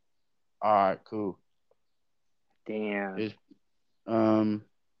like, "All right, cool." Damn. It's, um,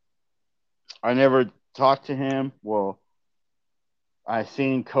 I never talked to him. Well, I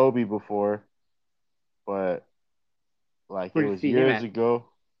seen Kobe before, but like it Where did you was see him years at? ago.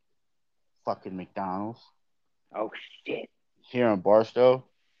 Fucking McDonald's Oh shit. here in Barstow.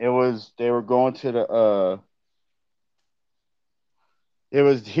 It was they were going to the It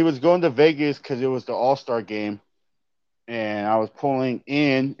was he was going to Vegas because it was the All Star game, and I was pulling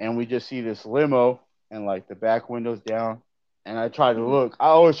in, and we just see this limo, and like the back windows down, and I try to Mm. look. I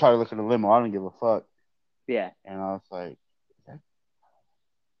always try to look in the limo. I don't give a fuck. Yeah. And I was like,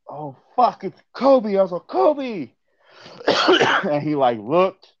 "Oh fuck, it's Kobe!" I was like, "Kobe," and he like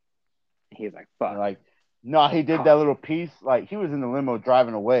looked, He was like, and "Fuck." like, no, he did that little piece. Like he was in the limo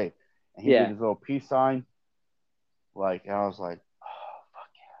driving away, and he did Yeah. his little peace sign. Like, and I was like, "Oh fuck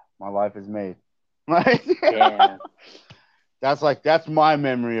yeah, my life is made." Like, Damn. that's my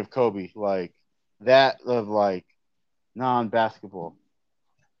memory of Kobe. Like that of like non basketball.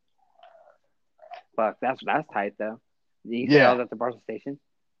 Fuck. That's tight though. You said I Yeah, was at the Barca station.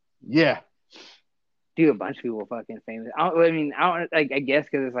 yeah. Dude, a bunch of people fucking famous. I mean, I don't like. I guess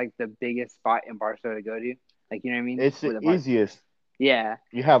because it's like the biggest spot in Barstow to go to. Like, you know what I mean? It's the With a bar. easiest. Yeah.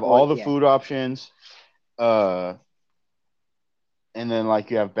 You have Well, all the yeah. food options, uh, and then like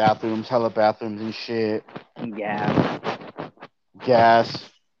you have bathrooms, hella bathrooms and shit. And gas. Gas.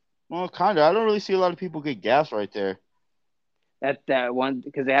 Well, kinda. I don't really see a lot of people get gas right there. That one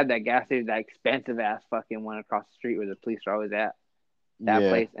because they had that gas station, that expensive ass fucking one across the street where the police are always at. That Yeah,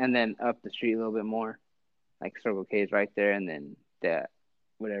 place, and then up the street a little bit more, like Circle K is right there, and then that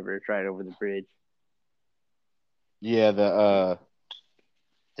whatever, it's right over the bridge. yeah. The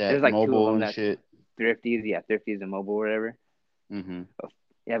There's that like two of mobile them and that shit. Thrifties, yeah, Thrifties and Mobile, whatever. Hmm.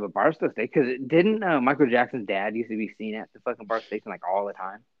 Yeah, but Barstow Station, because didn't Michael Jackson's dad used to be seen at the fucking Barstow Station like all the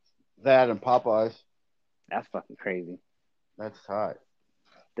time? That and Popeyes. That's fucking crazy. That's hot.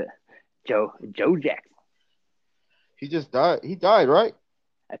 The Joe Jackson, He just died. He died, right?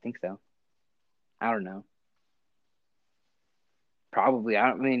 I think so. I don't know. Probably. I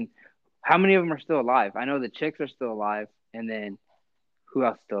don't I mean. How many of them are still alive? I know the chicks are still alive, and then who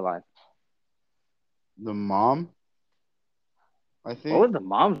else is still alive? The mom, I What think. was the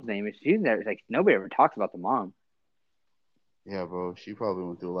mom's name? Is she there? Like nobody ever talks about the mom. Yeah, bro. She probably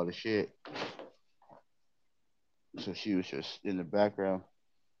went through a lot of shit. So she was just in the background.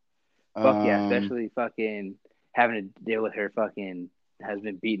 Fuck yeah, Um, especially fucking having to deal with her fucking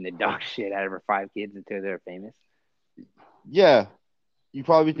husband beating the dog shit out of her five kids until they're famous. Yeah, you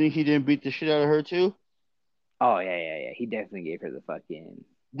probably think he didn't beat the shit out of her too. Oh yeah. He definitely gave her the fucking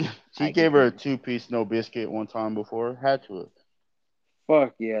He I can gave her a finish. 2-piece no biscuit one time before. Had to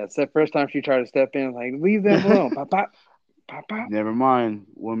Fuck yeah! It's the first time she tried to step in, like leave them alone. have. Pop pop pop pop. Never mind,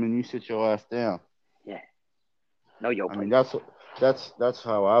 woman. You sit your ass down. Yeah, know your I mean, place. that's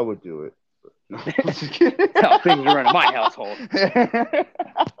how I would do it. No, I'm just That's kidding. how things run in my household.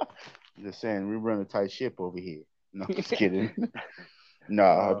 Just saying, we run a tight ship over here. No, just kidding. No,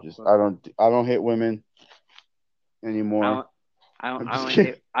 Oh fuck. I don't hit women I anymore. don't, I don't, I'm I just only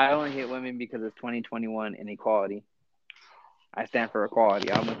kidding. hit, I only hit women because it's 2021 and equality. I stand for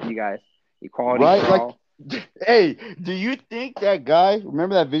equality. I'm with you guys. Equality Right? for Like, all. hey, do you think that guy?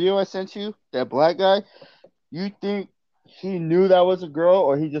 Remember that video I sent you? That black guy? You think he knew that was a girl,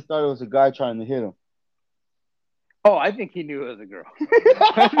 or he just thought it was a guy trying to hit him? Oh, I think he knew it was a girl.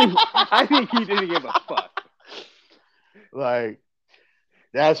 I think he didn't give a fuck. Like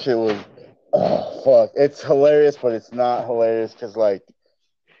that shit was. Oh fuck! It's hilarious, but it's not hilarious because like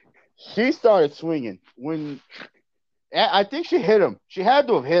she started swinging when I think she hit him. She had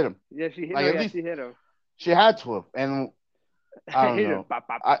to have hit him. Yeah, she hit. Like No, at yeah, least she hit him. she had to have. And I don't Hit her. know. Bop,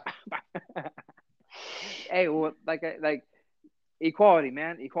 bop, I bop. Hey, well, like equality,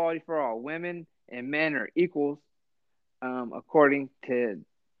 man. Equality for all. Women and men are equals, according to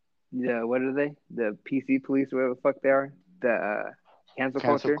the what are they? The PC police, whatever the fuck they are. The cancel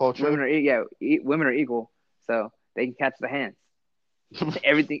cancel culture. culture. Women are equal, so they can catch the hands.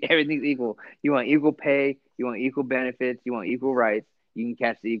 Everything's equal. You want equal pay. You want equal benefits. You want equal rights. You can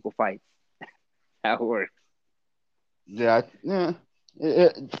catch the equal fights. How it works. Yeah.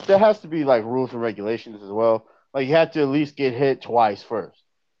 There has to be like rules and regulations as well. Like you have to at least get hit twice first.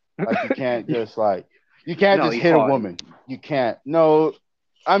 Like you can't No just hit a equality. woman. You can't. No,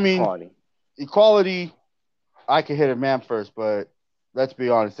 I mean Equality. equality. I could hit a man first, but let's be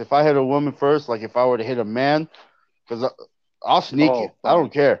honest. If I hit a woman first, like if I were to hit a man, because I'll sneak Oh it. I fuck.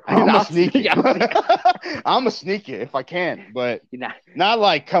 don't care. I'm gonna I'll sneak sneak. it. I'll sneak. I'm gonna sneak it if I can, but You're not. not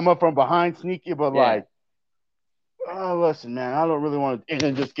like come up from behind sneaky, but Yeah. like, oh listen, man, I don't really want to, and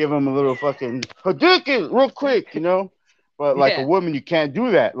then just give him a little fucking Hadouken real quick, you know. But like a Yeah. woman, you can't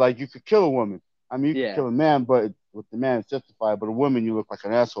do that. Like you could kill a woman. I mean, you could Yeah. kill a man, but with the man, it's justified. But a woman, you look like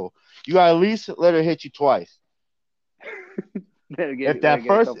an asshole. You gotta at least let her hit you twice. If Better that get a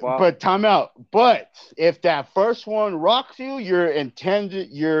first, couple off. but time out. But if that first one rocks you, you're Entitled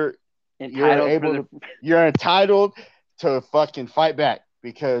for able the. to, you're entitled to fucking fight back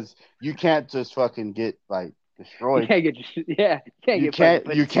because you can't just fucking get like You destroyed. can't get. Yeah. You can't You get fucking can't,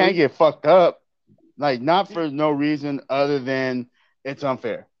 put you to can't sleep. get fucked up. Like not for no reason other than it's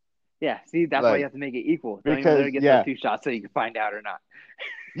unfair. Yeah. See, that's why you Like have to make it equal. Don't even let because her get those yeah, 2 shots so you can find out or not.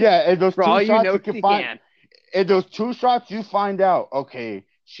 yeah, and those For two all you shots know, you can she find. can. In those two shots, you find out, okay,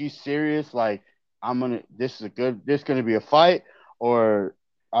 she's serious. Like, this is gonna be a fight, or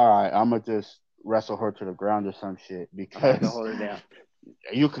all right, I'm gonna just wrestle her to the ground or some shit I'm not gonna because hold her down.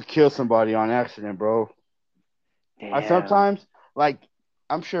 you could kill somebody on accident, bro. I Damn. sometimes like,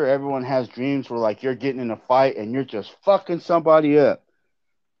 I'm sure everyone has dreams where like you're getting in a fight and you're just fucking somebody up,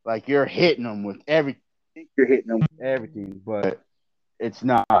 like you're hitting them with everything, but it's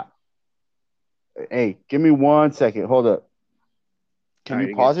not. Hey, give me 1 second. Hold up. All Can right, you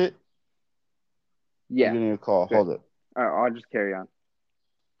you're good. pause it? I'm Yeah. getting a call. Good. Hold up. All right, I'll just carry on.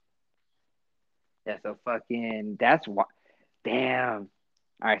 Yeah. So fucking. That's what. Damn.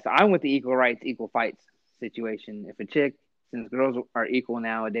 All right. So I'm with the equal rights, equal fights situation. If a chick, since girls are equal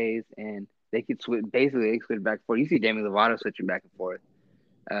nowadays, and they could switch, basically they switch back and forth. You see Demi Lovato switching back and forth.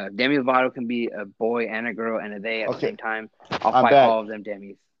 Demi Lovato can be a boy and a girl and a they at the Okay, same time. I'll I'm fight back. all of them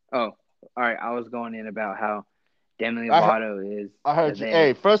Demis. Oh, all right. I was going in about how Demi I heard, Lovato is I a heard you. they.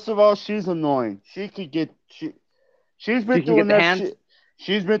 Hey, first of all, she's annoying. She's been She can through get the enough hands. shit.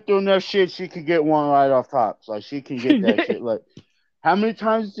 She's been through enough shit. She could get one right off top. Like she can get that shit. Like how many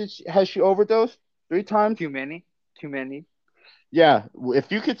times has she overdosed? 3 times. Too many. Too many. Yeah.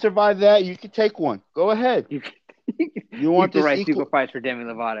 If you could survive that, you could take one. Go ahead. You You want equal this rights, equal equal? fights for Demi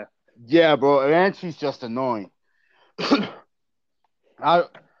Lovato. Yeah, bro. And she's just annoying. I.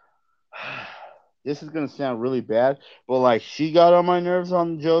 This is gonna sound really bad, but like she got on my nerves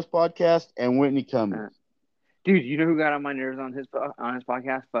on Joe's podcast and Whitney Cummings. Uh, Dude, you know who got on my nerves on his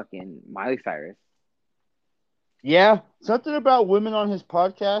podcast? Fucking Miley Cyrus. Yeah, something about women on his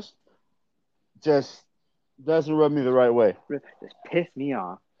podcast just doesn't rub me the right way. Just pissed me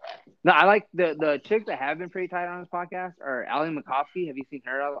off. No, I like the chicks that have been pretty tight on his podcast are Ali Makovsky. Have you seen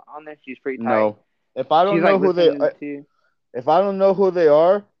her on there? She's pretty tight. No, if I She's don't like know who they, listening to. if I don't know who they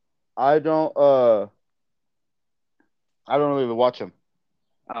are, I don't, I don't really watch them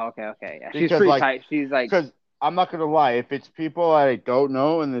Oh, okay. Yeah, she's because pretty like tight. She's like, because I'm not gonna lie, if it's people I don't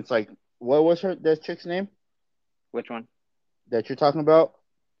know and it's like what was her that chick's name which one? that you're talking about?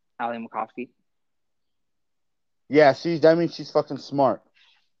 Ali Makovsky. Yeah, see, that means she's fucking smart.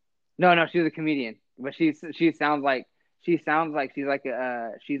 No, she's a comedian, but she sounds like she's like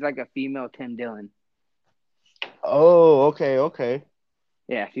a female Tim Dillon. Oh, okay.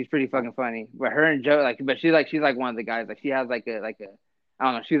 Yeah, she's pretty fucking funny. But her and Joe, like, but she's like one of the guys. Like, she has like a I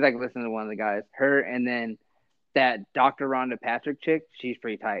don't know. She's like listening to one of the guys. Her and then that Dr. Rhonda Patrick chick, she's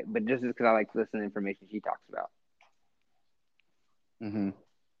pretty tight. But just because I like to listen to information she talks about. Mhm.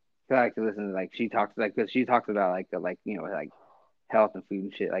 So I like to listen to like she talks like because she talks about like like health and food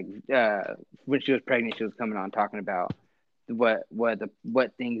and shit. Like when she was pregnant, she was coming on talking about what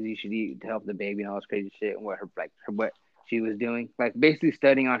things you should eat to help the baby and all this crazy shit and what she was doing. Like basically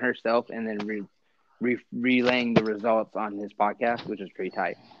studying on herself and then relaying the results on his podcast, which was pretty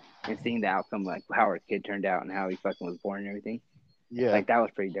tight. And seeing the outcome, like how her kid turned out and how he fucking was born and everything. Yeah. Like that was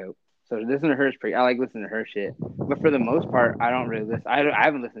pretty dope. So listening to her is pretty. I like listening to her shit, but for the most part, I don't really listen. I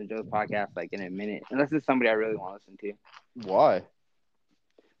haven't listened to Joe's podcast like in a minute, unless it's somebody I really want to listen to. Why?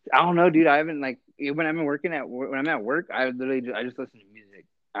 I don't know, dude. I haven't like when I'm when I'm at work, I just listen to music.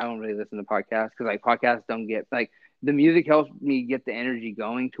 I don't really listen to podcasts because like podcasts don't get like the music helps me get the energy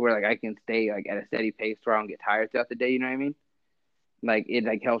going to where like I can stay like at a steady pace where I don't get tired throughout the day. You know what I mean? Like it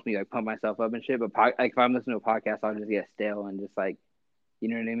like helps me like pump myself up and shit. But like if I'm listening to a podcast, I'll just get stale and just like you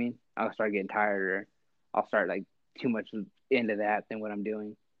know what I mean? I'll start getting tired or I'll start like too much into that than what I'm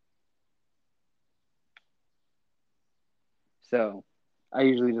doing. So I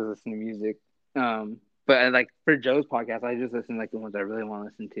usually just listen to music. But like for Joe's podcast, I just listen to like the ones I really want to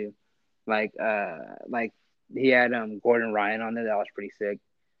listen to. Like he had Gordon Ryan on there. That was pretty sick.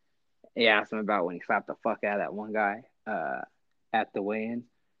 He asked him about when he slapped the fuck out of that one guy at the weigh-in,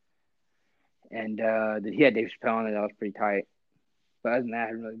 and he had Dave Chappelle on there. That was pretty tight. But other than that, I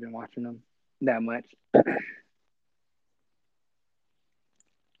haven't really been watching them that much.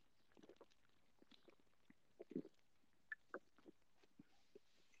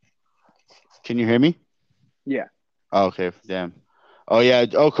 Can you hear me? Yeah, Oh, okay, damn. Oh yeah.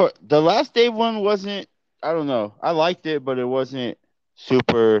 Oh, the last Dave one wasn't. I don't know. I liked it, but it wasn't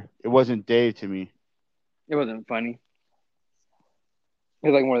super. It wasn't Dave to me. it wasn't funny. It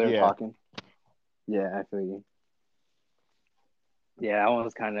was like more they were Yeah. talking. Yeah, I feel you. Yeah, that one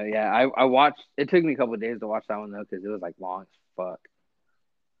was kind of yeah. I watched. It took me a couple of days to watch that one though because it was like long as fuck.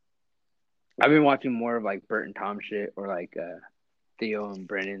 I've been watching more of like Bert and Tom shit or like Theo and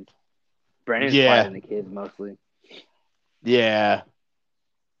Brennan. Brennan's Yeah. fighting the kids mostly. Yeah.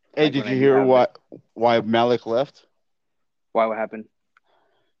 Hey, Like did when I you do hear have why Malik left? why what happened?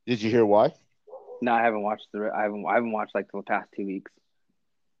 Did you hear why? No, I haven't watched I haven't watched like the past 2 weeks.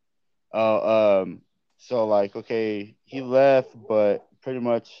 So like, okay, he left, but pretty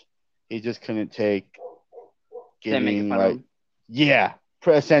much he just couldn't take Them making getting fun of like, him. yeah,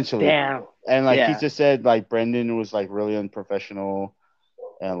 essentially, Damn. and like he Yeah. just said like Brendan was like really unprofessional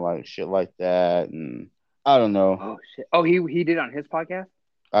and like shit like that, and I don't know. Oh shit. Oh, he did on his podcast.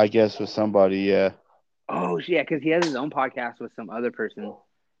 I guess with somebody, yeah. Oh shit, yeah, because he has his own podcast with some other person.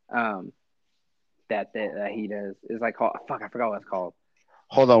 Um, that he does is like called fuck. I forgot what it's called.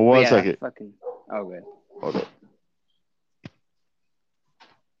 Hold on But one yeah, that's second. fucking. Oh good. Hold on.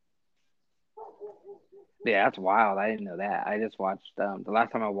 Yeah, that's wild. I didn't know that. I just watched the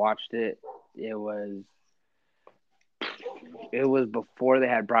last time I watched it, it was it was before they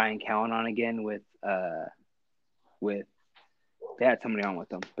had Brian Callen on again with they had somebody on with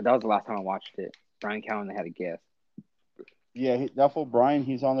them. But that was the last time I watched it. Brian Callen they had a guest. Yeah, that fool Brian,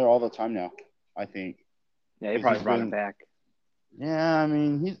 he's on there all the time now. I think Yeah, they because probably he's brought him been. back. Yeah, I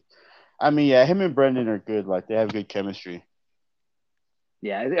mean he's. I mean, yeah, him and Brendan are good. Like they have good chemistry.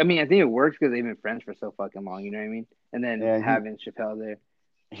 Yeah, I mean I think it works because they've been friends for so fucking long, you know what I mean? And then And having Chappelle there,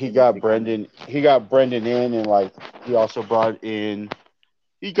 he it makes got it kind of Brendan. He got Brendan in, and like he also brought in.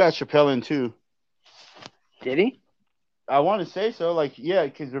 He got Chappelle in too. did he? I want to say so. Like yeah,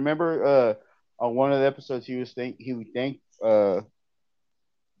 because remember on one of the episodes he would thank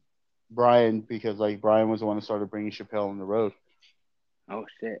Brian because like Brian was the one that started bringing Chappelle on the road. Oh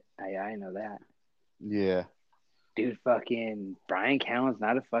shit, I know that. Yeah. Dude, fucking Brian Callen's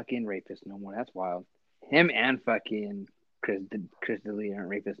not a fucking rapist no more. That's wild. Him and fucking Chris D'Elia aren't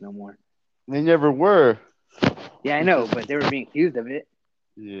rapists no more. They never were. Yeah, I know, Because but they were being accused of it.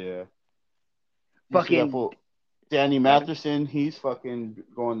 yeah. You see that Fucking fool Danny what happened? Matheson, he's fucking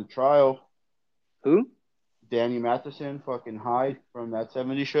going to trial. Who? Danny Matheson, fucking Hyde from that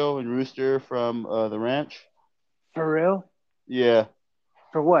 70 show, and Rooster from the ranch. For real? Yeah.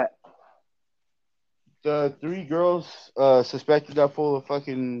 For what? The 3 girls suspected that fool of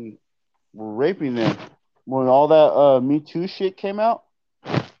fucking raping them. When all that Me Too shit came out,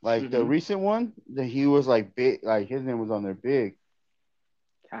 like the Mm-hmm. recent one, that he was like big, like his name was on there big.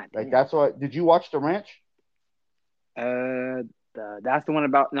 God Like damn. that's why. Did you watch The Ranch? That's the one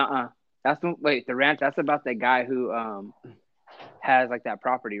about. Nuh-uh. That's the wait. The ranch. That's about that guy who has like that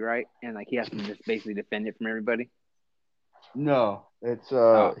property, right? And like he has to just basically defend it from everybody. No, it's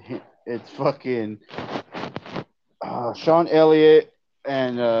Oh. it's fucking Sean Elliott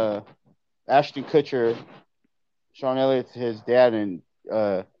and Ashton Kutcher. Sean Elliott's his dad, and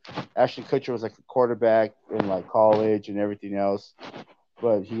uh, Ashton Kutcher was like a quarterback in like college and everything else.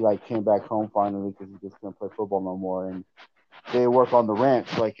 But he like came back home finally because he just couldn't play football no more. And they work on the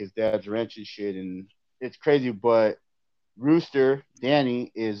ranch, like his dad's ranch and shit. And it's crazy. But Rooster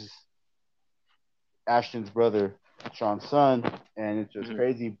Danny is Ashton's brother, Sean's son, and it's just Mm-hmm.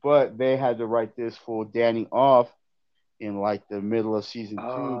 crazy. But they had to write this fool Danny off in like the middle of season 2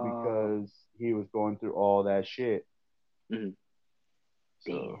 Oh. because he was going through all that shit. Mm-hmm.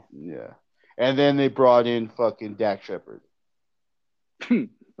 Damn. So yeah, and then they brought in fucking Dak Shepard.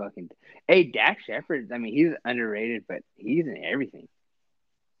 Fucking. Hey, Dak Shepard. I mean, he's underrated, but he's in everything.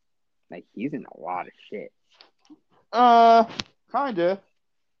 Like he's in a lot of shit. Uh, kinda.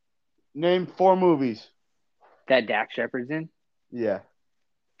 Name 4 movies. That Dak Shepard's in. Yeah.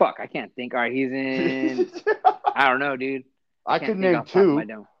 Fuck, I can't think. All right, he's in. I don't know, dude. I I could can't think name off the top of my two.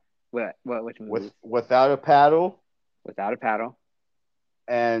 dome. What? What? Which movies? Without a Paddle Without a Paddle,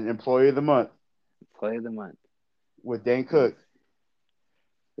 and Employee of the Month Play of the Month. with Dane Let's, Cook.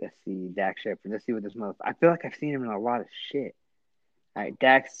 let's see, Dak Shepard. Let's see what this month. I feel like I've seen him in a lot of shit. All right,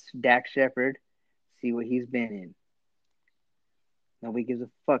 Dak Shepard. See what he's been in. Nobody gives a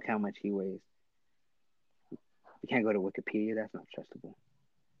fuck how much he weighs. We can't go to Wikipedia. That's not trustable.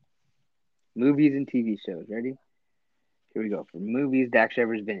 Movies and TV shows. Ready? Here we go. For movies, Dak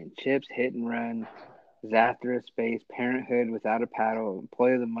Shepard's been in Chips, Hit and Run, Zathura Space, Parenthood, Without a Paddle,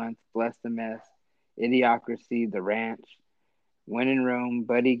 Employee of the Month, Bless the Mess, Idiocracy, The Ranch, When in Rome,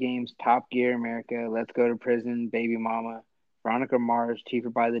 Buddy Games, Top Gear America, Let's Go to Prison, Baby Mama, Veronica Mars, Cheaper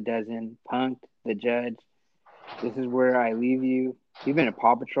by the Dozen, Punked, The Judge, This Is Where I Leave You. You've been in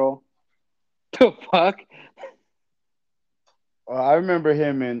Paw Patrol. The fuck? I remember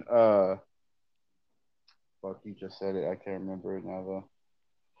him in fuck, you just said it. I can't remember it now though.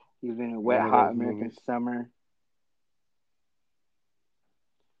 You've been in Wet One of Hot those American movies. Summer.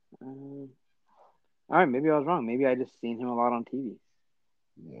 All right, maybe I was wrong. Maybe I just seen him a lot on TV.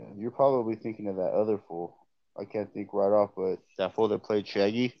 Yeah, you're probably thinking of that other fool. I can't think right off, but that fool that played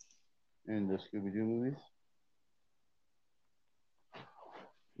Shaggy in the Scooby Doo movies.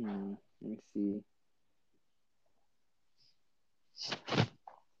 Let me see.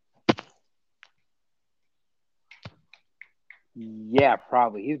 Yeah,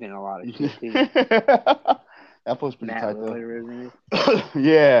 probably. He's been in a lot of shit too. That fool's pretty Matt tight though. Lillard, isn't it?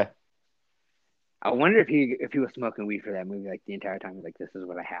 Yeah. I wonder if he was smoking weed for that movie like the entire time. He's like, this is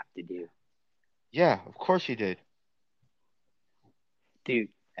what I have to do, Yeah, of course he did. dude.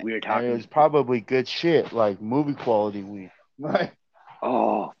 We were And it was talking. probably good shit, like movie quality weed. Right.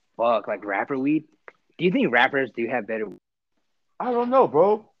 Oh fuck, like rapper weed. Do you think rappers do have better? I don't know,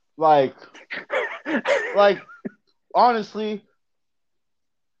 bro. Like honestly,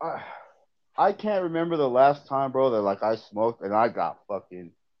 I can't remember the last time, bro, that like I smoked and I got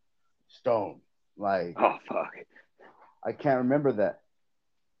fucking stoned. Like Oh fuck. I can't remember that.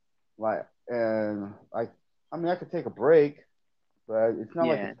 Like and I mean I could take a break, but it's not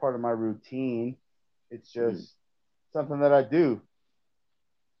like Yeah. it's part of my routine. It's Mhm. just something that I do.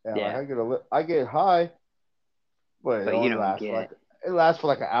 And like Yeah, I get high, but it but you only don't lasts for get.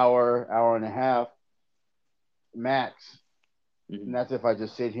 like an hour, hour and a half max. Mhm. And that's if I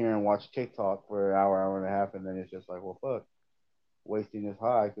just sit here and watch TikTok for an hour, hour and a half, and then it's just like, well, fuck, wasting this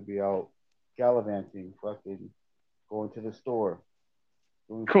high. I could be out gallivanting, fucking going to the store,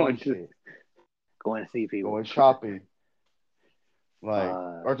 doing fun Going to shit, going to see people. going shopping, like,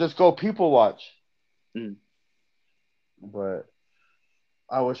 Uh. or just go people watch. Mm. But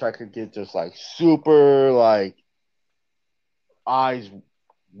I wish I could get just like super like eyes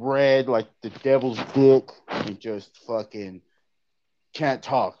red like the devil's dick and just fucking can't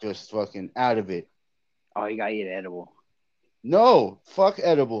talk, just fucking out of it. Oh, you gotta eat an edible. No, fuck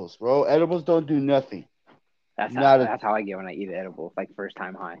edibles, bro. Edibles don't do nothing. That's how Not a that's how I get when I eat an edible. It's like first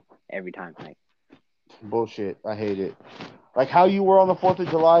time high every time. Like bullshit. I hate it. Like how you were on the 4th of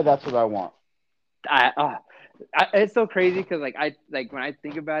July, that's what I want. I It's so crazy because like when I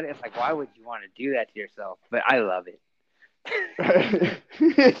think about it, it's like why would you want to do that to yourself? But I love it.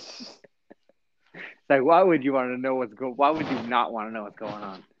 It's It's like why would you want to know what's going? Why would you not want to know what's going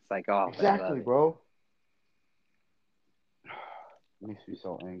on? It's like oh, but I love exactly, it. bro. It makes me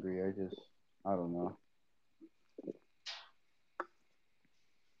so angry. I don't know.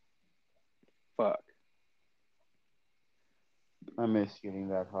 Fuck. I miss getting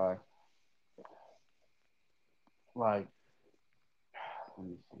that high. Like, let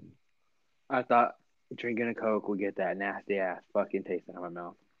me see. I thought drinking a Coke would get that nasty ass fucking taste in my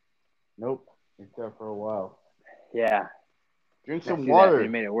mouth. Nope, it's there for a while. Yeah, Drink I some see that, and it water.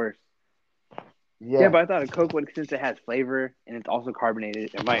 made it worse. Yeah, Yeah. but I thought a Coke would, since it has flavor and it's also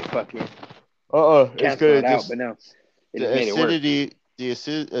carbonated, it might fucking It's cancel gonna it out. But just no, it just the made it worse. acidity.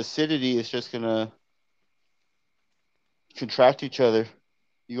 Acidity is just gonna contract each other.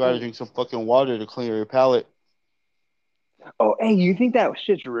 You gotta Ooh. drink some fucking water to clear your palate. Oh, hey, you think that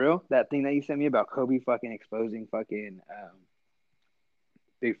shit's real? That thing that you sent me about Kobe fucking exposing fucking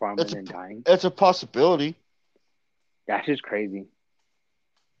Big Pharma That's and a then dying? that's a possibility. That's just crazy.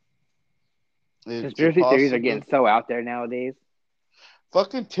 It's a Conspiracy theories are possibility. getting so out there nowadays.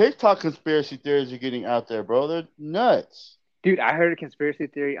 Fucking TikTok conspiracy theories are getting out there, bro. They're nuts. Dude, I heard a conspiracy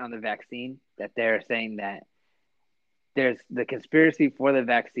theory on the vaccine that they're saying that there's the conspiracy for the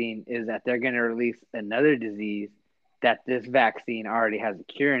vaccine is that they're going to release another disease that this vaccine already has a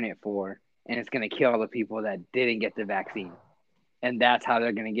cure in it for, and it's going to kill all the people that didn't get the vaccine. And that's how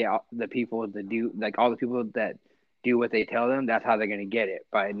they're going to get the people to do, like all the people that do what they tell them, that's how they're going to get it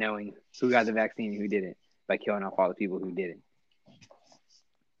by knowing who got the vaccine and who didn't, by killing off all the people who didn't.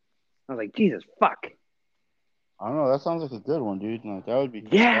 I was like, Jesus, fuck. I don't know. That sounds like a good one, dude. Like, that would be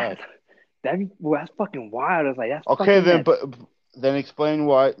Yeah, bad. that's fucking wild. I was like, that's Okay, fucking then, nuts. but then explain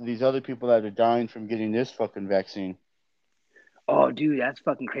why these other people that are dying from getting this fucking vaccine. Oh, dude, that's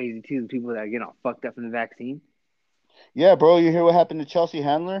fucking crazy too. People that are getting all fucked up from the vaccine. Yeah, bro. You hear what happened to Chelsea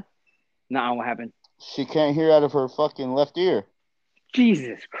Handler? Nah, what happened? She can't hear out of her fucking left ear.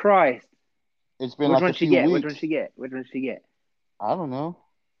 Jesus Christ. It's been Which like one a she few get? Which one weeks. she get? Which one she get? I don't know.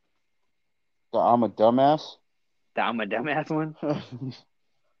 I'm a dumbass. The I'm a dumbass one?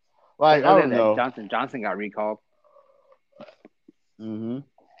 Like, There's I other don't that know. Johnson got recalled. Mm-hmm.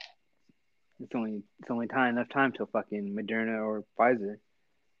 It's only enough time till fucking Moderna or Pfizer.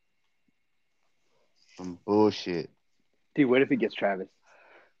 Some bullshit. Dude, what if he gets Travis?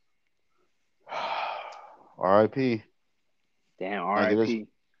 R.I.P. Damn, I get his R.I.P.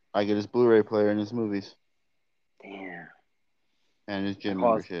 I get his Blu-ray player and his movies Damn. and his I gym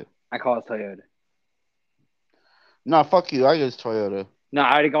call us membership. I call us Toyota. Nah, fuck you. I get his Toyota. No,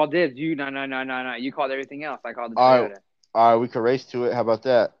 I already called dibs. You no. You called everything else. I called the All right, Toyota. all right. We can race to it. How about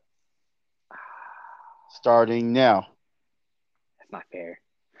that? Starting now. That's not fair.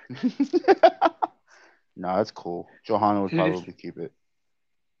 Nah, that's cool. Johanna would She just probably keep it.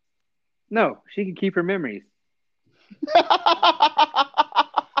 no, she can keep her memories.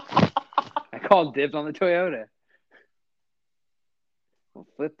 I called dibs on the Toyota. Well,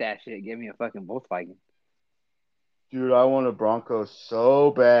 flip that shit. Give me a fucking Volkswagen. Dude, I want a Bronco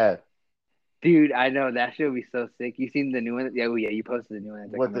so bad. Dude, I know that shit would be so sick. You seen the new one? Yeah, oh yeah, you posted the new one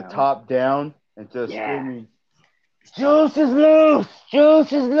that's With the coming out, right? top down and just Yeah, screaming, Juice is loose!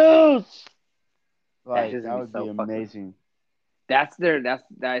 Juice is loose! that Like, shit's that gonna be would be so fucking. amazing.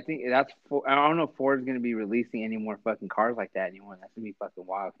 I think that's. I don't know if Ford's gonna be releasing any more fucking cars like that anymore. That's gonna be fucking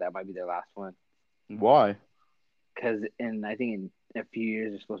wild. That might be their last one. Why? Because I think in a few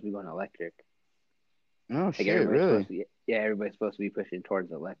years they're supposed to be going electric. No Like shit, really? everybody's supposed to be pushing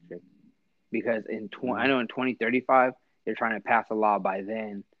towards electric. Because I Mm. know in 2035 they're trying to pass a law by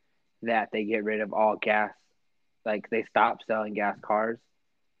then that they get rid of all gas, like they stop selling gas cars,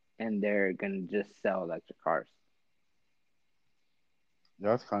 and they're gonna just sell electric cars.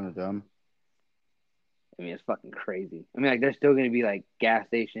 That's kind of dumb. I mean, it's fucking crazy. I mean, like there's still gonna be like gas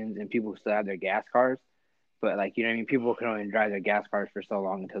stations and people still have their gas cars, but like you know what I mean. People can only drive their gas cars for so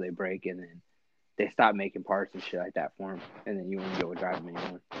long until they break, and then they stop making parts and shit like that for them, and then you won't be able to drive them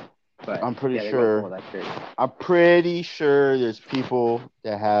anymore. But I'm pretty yeah, they go full sure. electric. I'm pretty sure there's people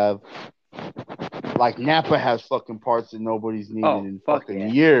that have, like Napa has fucking parts that nobody's needed Oh in fuck fucking yeah,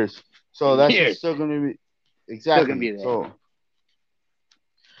 years. So in that's just years, still gonna be still gonna be exactly. there. So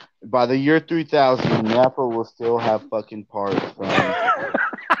by the year 3000, Napa will still have fucking parts from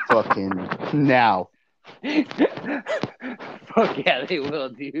fucking now. Fuck yeah, they will,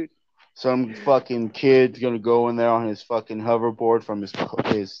 dude. Some fucking kid's gonna go in there on his fucking hoverboard from his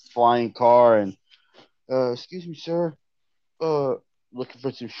flying car and excuse me, sir, uh, looking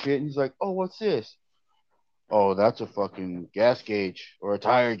for some shit. And he's like, oh, what's this? Oh, that's a fucking gas gauge or a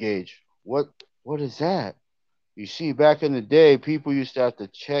tire gauge. What is that? You see, back in the day, people used to have to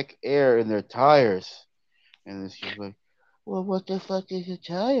check air in their tires. And then she's like, well, what the fuck is a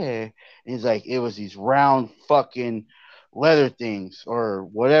tire? And he's like, it was these round fucking leather things or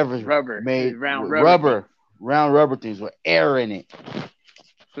whatever's Rubber. It was made round with rubber things. rubber, round rubber things with air in it.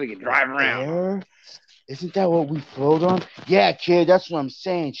 So we could With drive around. air? Isn't that what we float on? Yeah, kid, that's what I'm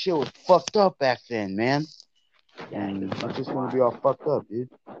saying. Shit was fucked up back then, man. And it's just gonna be all fucked up, dude.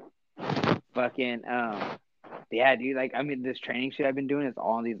 Fucking yeah, dude. Like, I mean, this training shit I've been doing is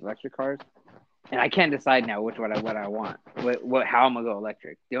all on these electric cars, and I can't decide now which what I want. What how I'm gonna go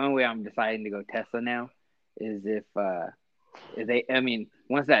electric. The only way I'm deciding to go Tesla now is if they. I mean,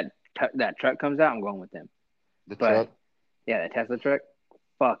 once that truck comes out, I'm going with them. The But truck. yeah, the Tesla truck.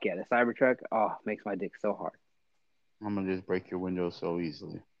 Fuck yeah, the Cybertruck. Oh, makes my dick so hard. I'm gonna just break your window so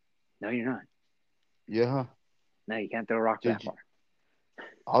easily. No, you're not. Yeah, huh? No, you can't throw a rock that Did you, far.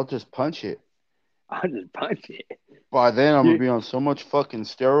 I'll just punch it. I'll just punch it. By then, I'm gonna You be on so much fucking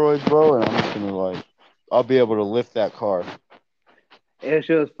steroids, bro, and I'm just gonna like, I'll be able to lift that car. It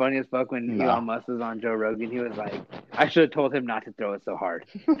was funny as fuck when Nah. Elon Musk was on Joe Rogan. He was like, I should have told him not to throw it so hard.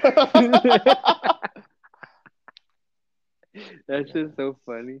 That's just so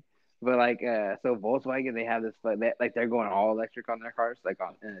funny. But like, so Volkswagen, they have this, like they're going all electric on their cars. Like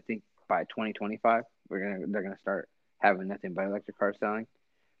on, and I think by 2025, they're gonna start having nothing but electric cars selling.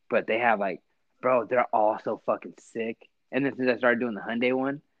 But they have like, bro, they're all so fucking sick. And then since I started doing the Hyundai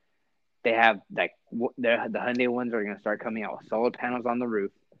one, they have like, the Hyundai ones are gonna start coming out with solar panels on the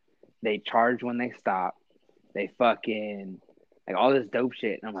roof. They charge when they stop. They fucking like all this dope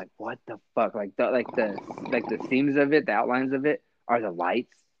shit, and I'm like, what the fuck? Like the seams of it, the outlines of it are the lights.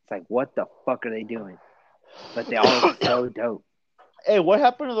 It's like, what the fuck are they doing? But they all look so dope. Hey, what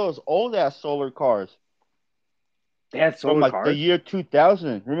happened to those old ass solar cars They had from solar like the cars? year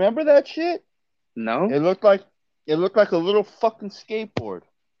 2000? Remember that shit? No, It looked like it looked like a little fucking skateboard.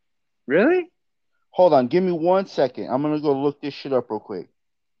 really? Hold on, give me 1 second. I'm gonna go look this shit up real quick.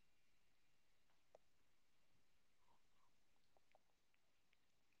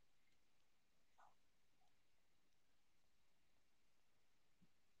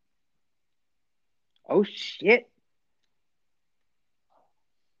 Oh shit!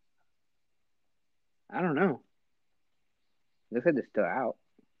 I don't know. Looks like they're still out.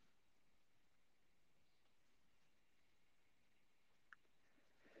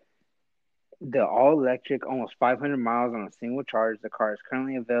 The all electric, almost 500 miles on a single charge. The car is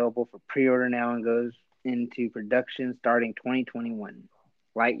currently available for pre order now and goes into production starting 2021.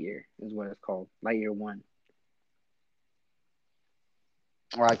 Lightyear is what it's called. Lightyear 1.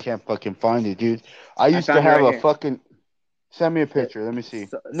 Oh, I can't fucking find it, dude. I I used to found it have right a here. fucking. Send me a The picture. Let me see.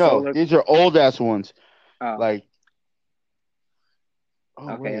 No, solar. these are old ass ones. Oh, Like, oh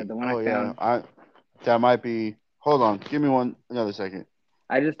okay. wait, The one I oh yeah, found. I that might be. Hold on, give me another second.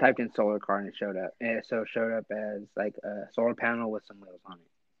 I just typed in solar car and it showed up. And it showed up as like a solar panel with some wheels on it.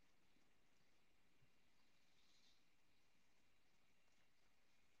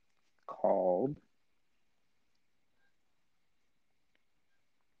 Called.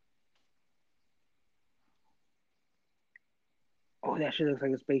 Oh, that shit looks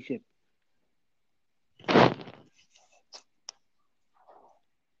like a spaceship.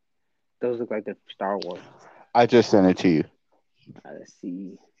 Those look like the Star Wars. I just sent it to you. Let's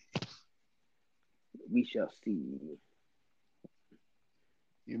see. We shall see.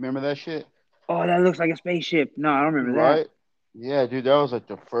 You remember that shit? Oh, that looks like a spaceship. No, I don't remember that. Right? Yeah, dude, that was like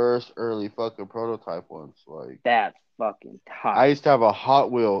the first early fucking prototype ones. Like, That's fucking I tight. used to have a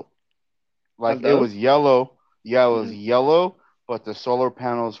Hot Wheel. Like, Of it those? was yellow. Yeah, it was Mm-hmm. yellow, but the solar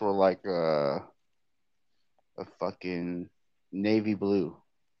panels were like a fucking navy blue.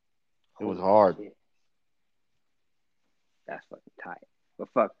 It was Holy hard. shit. That's fucking tight. But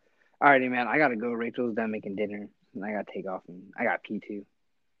fuck. Alrighty, man. I gotta go. Rachel's done making dinner. And I gotta take off and I got pee too.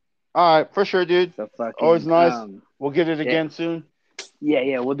 All right, for sure, dude. So Always fucking nice. We'll get it yeah. again soon.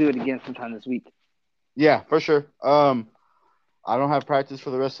 Yeah, we'll do it again sometime this week. Yeah, for sure. I don't have practice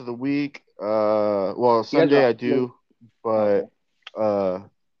for the rest of the week. Well, You guys Sunday are I you guys, do, but okay.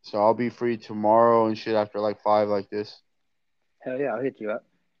 so I'll be free tomorrow and shit after like 5 like this. Hell yeah, I'll hit you up.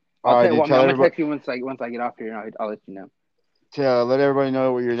 All right, dude. Well, I mean, Tell I'm gonna everybody, text you once I get off here, and I'll let you know. let everybody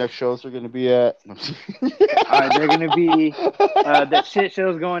know where your next shows are gonna be at. All right, they're gonna be the shit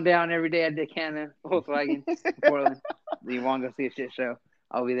show's going down every day at Decana Volkswagen in Portland. You want to go see a shit show?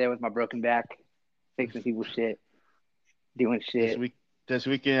 I'll be there with my broken back, fixing people's shit, doing this shit. week, this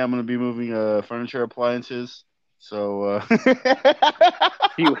weekend, I'm gonna be moving furniture appliances. So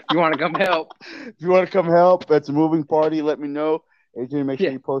If you want to come help, if you want to come help, that's a moving party. Let me know. Adrian, make sure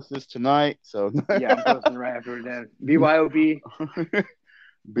yeah, you post this tonight. So yeah, I'm posting right after we're done. BYOB.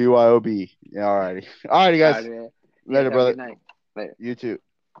 BYOB. Yeah, alrighty. Alrighty, All guys. right, man. Yeah, Later, have a brother. good night. Later. You too.